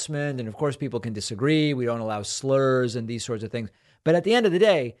harassment. And of course, people can disagree. We don't allow slurs and these sorts of things. But at the end of the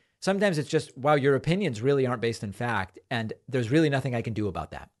day, sometimes it's just, wow, your opinions really aren't based in fact. And there's really nothing I can do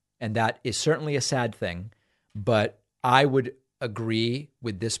about that. And that is certainly a sad thing. But I would agree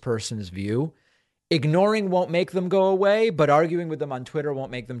with this person's view. Ignoring won't make them go away, but arguing with them on Twitter won't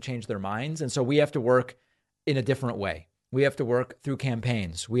make them change their minds. And so we have to work in a different way. We have to work through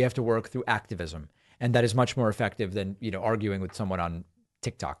campaigns. We have to work through activism. And that is much more effective than, arguing with someone on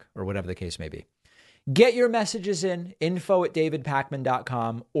TikTok or whatever the case may be. Get your messages in,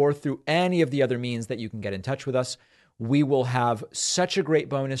 info@davidpakman.com, or through any of the other means that you can get in touch with us. We will have such a great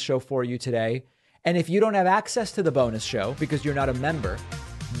bonus show for you today. And if you don't have access to the bonus show because you're not a member,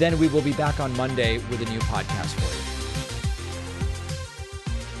 then we will be back on Monday with a new podcast for you.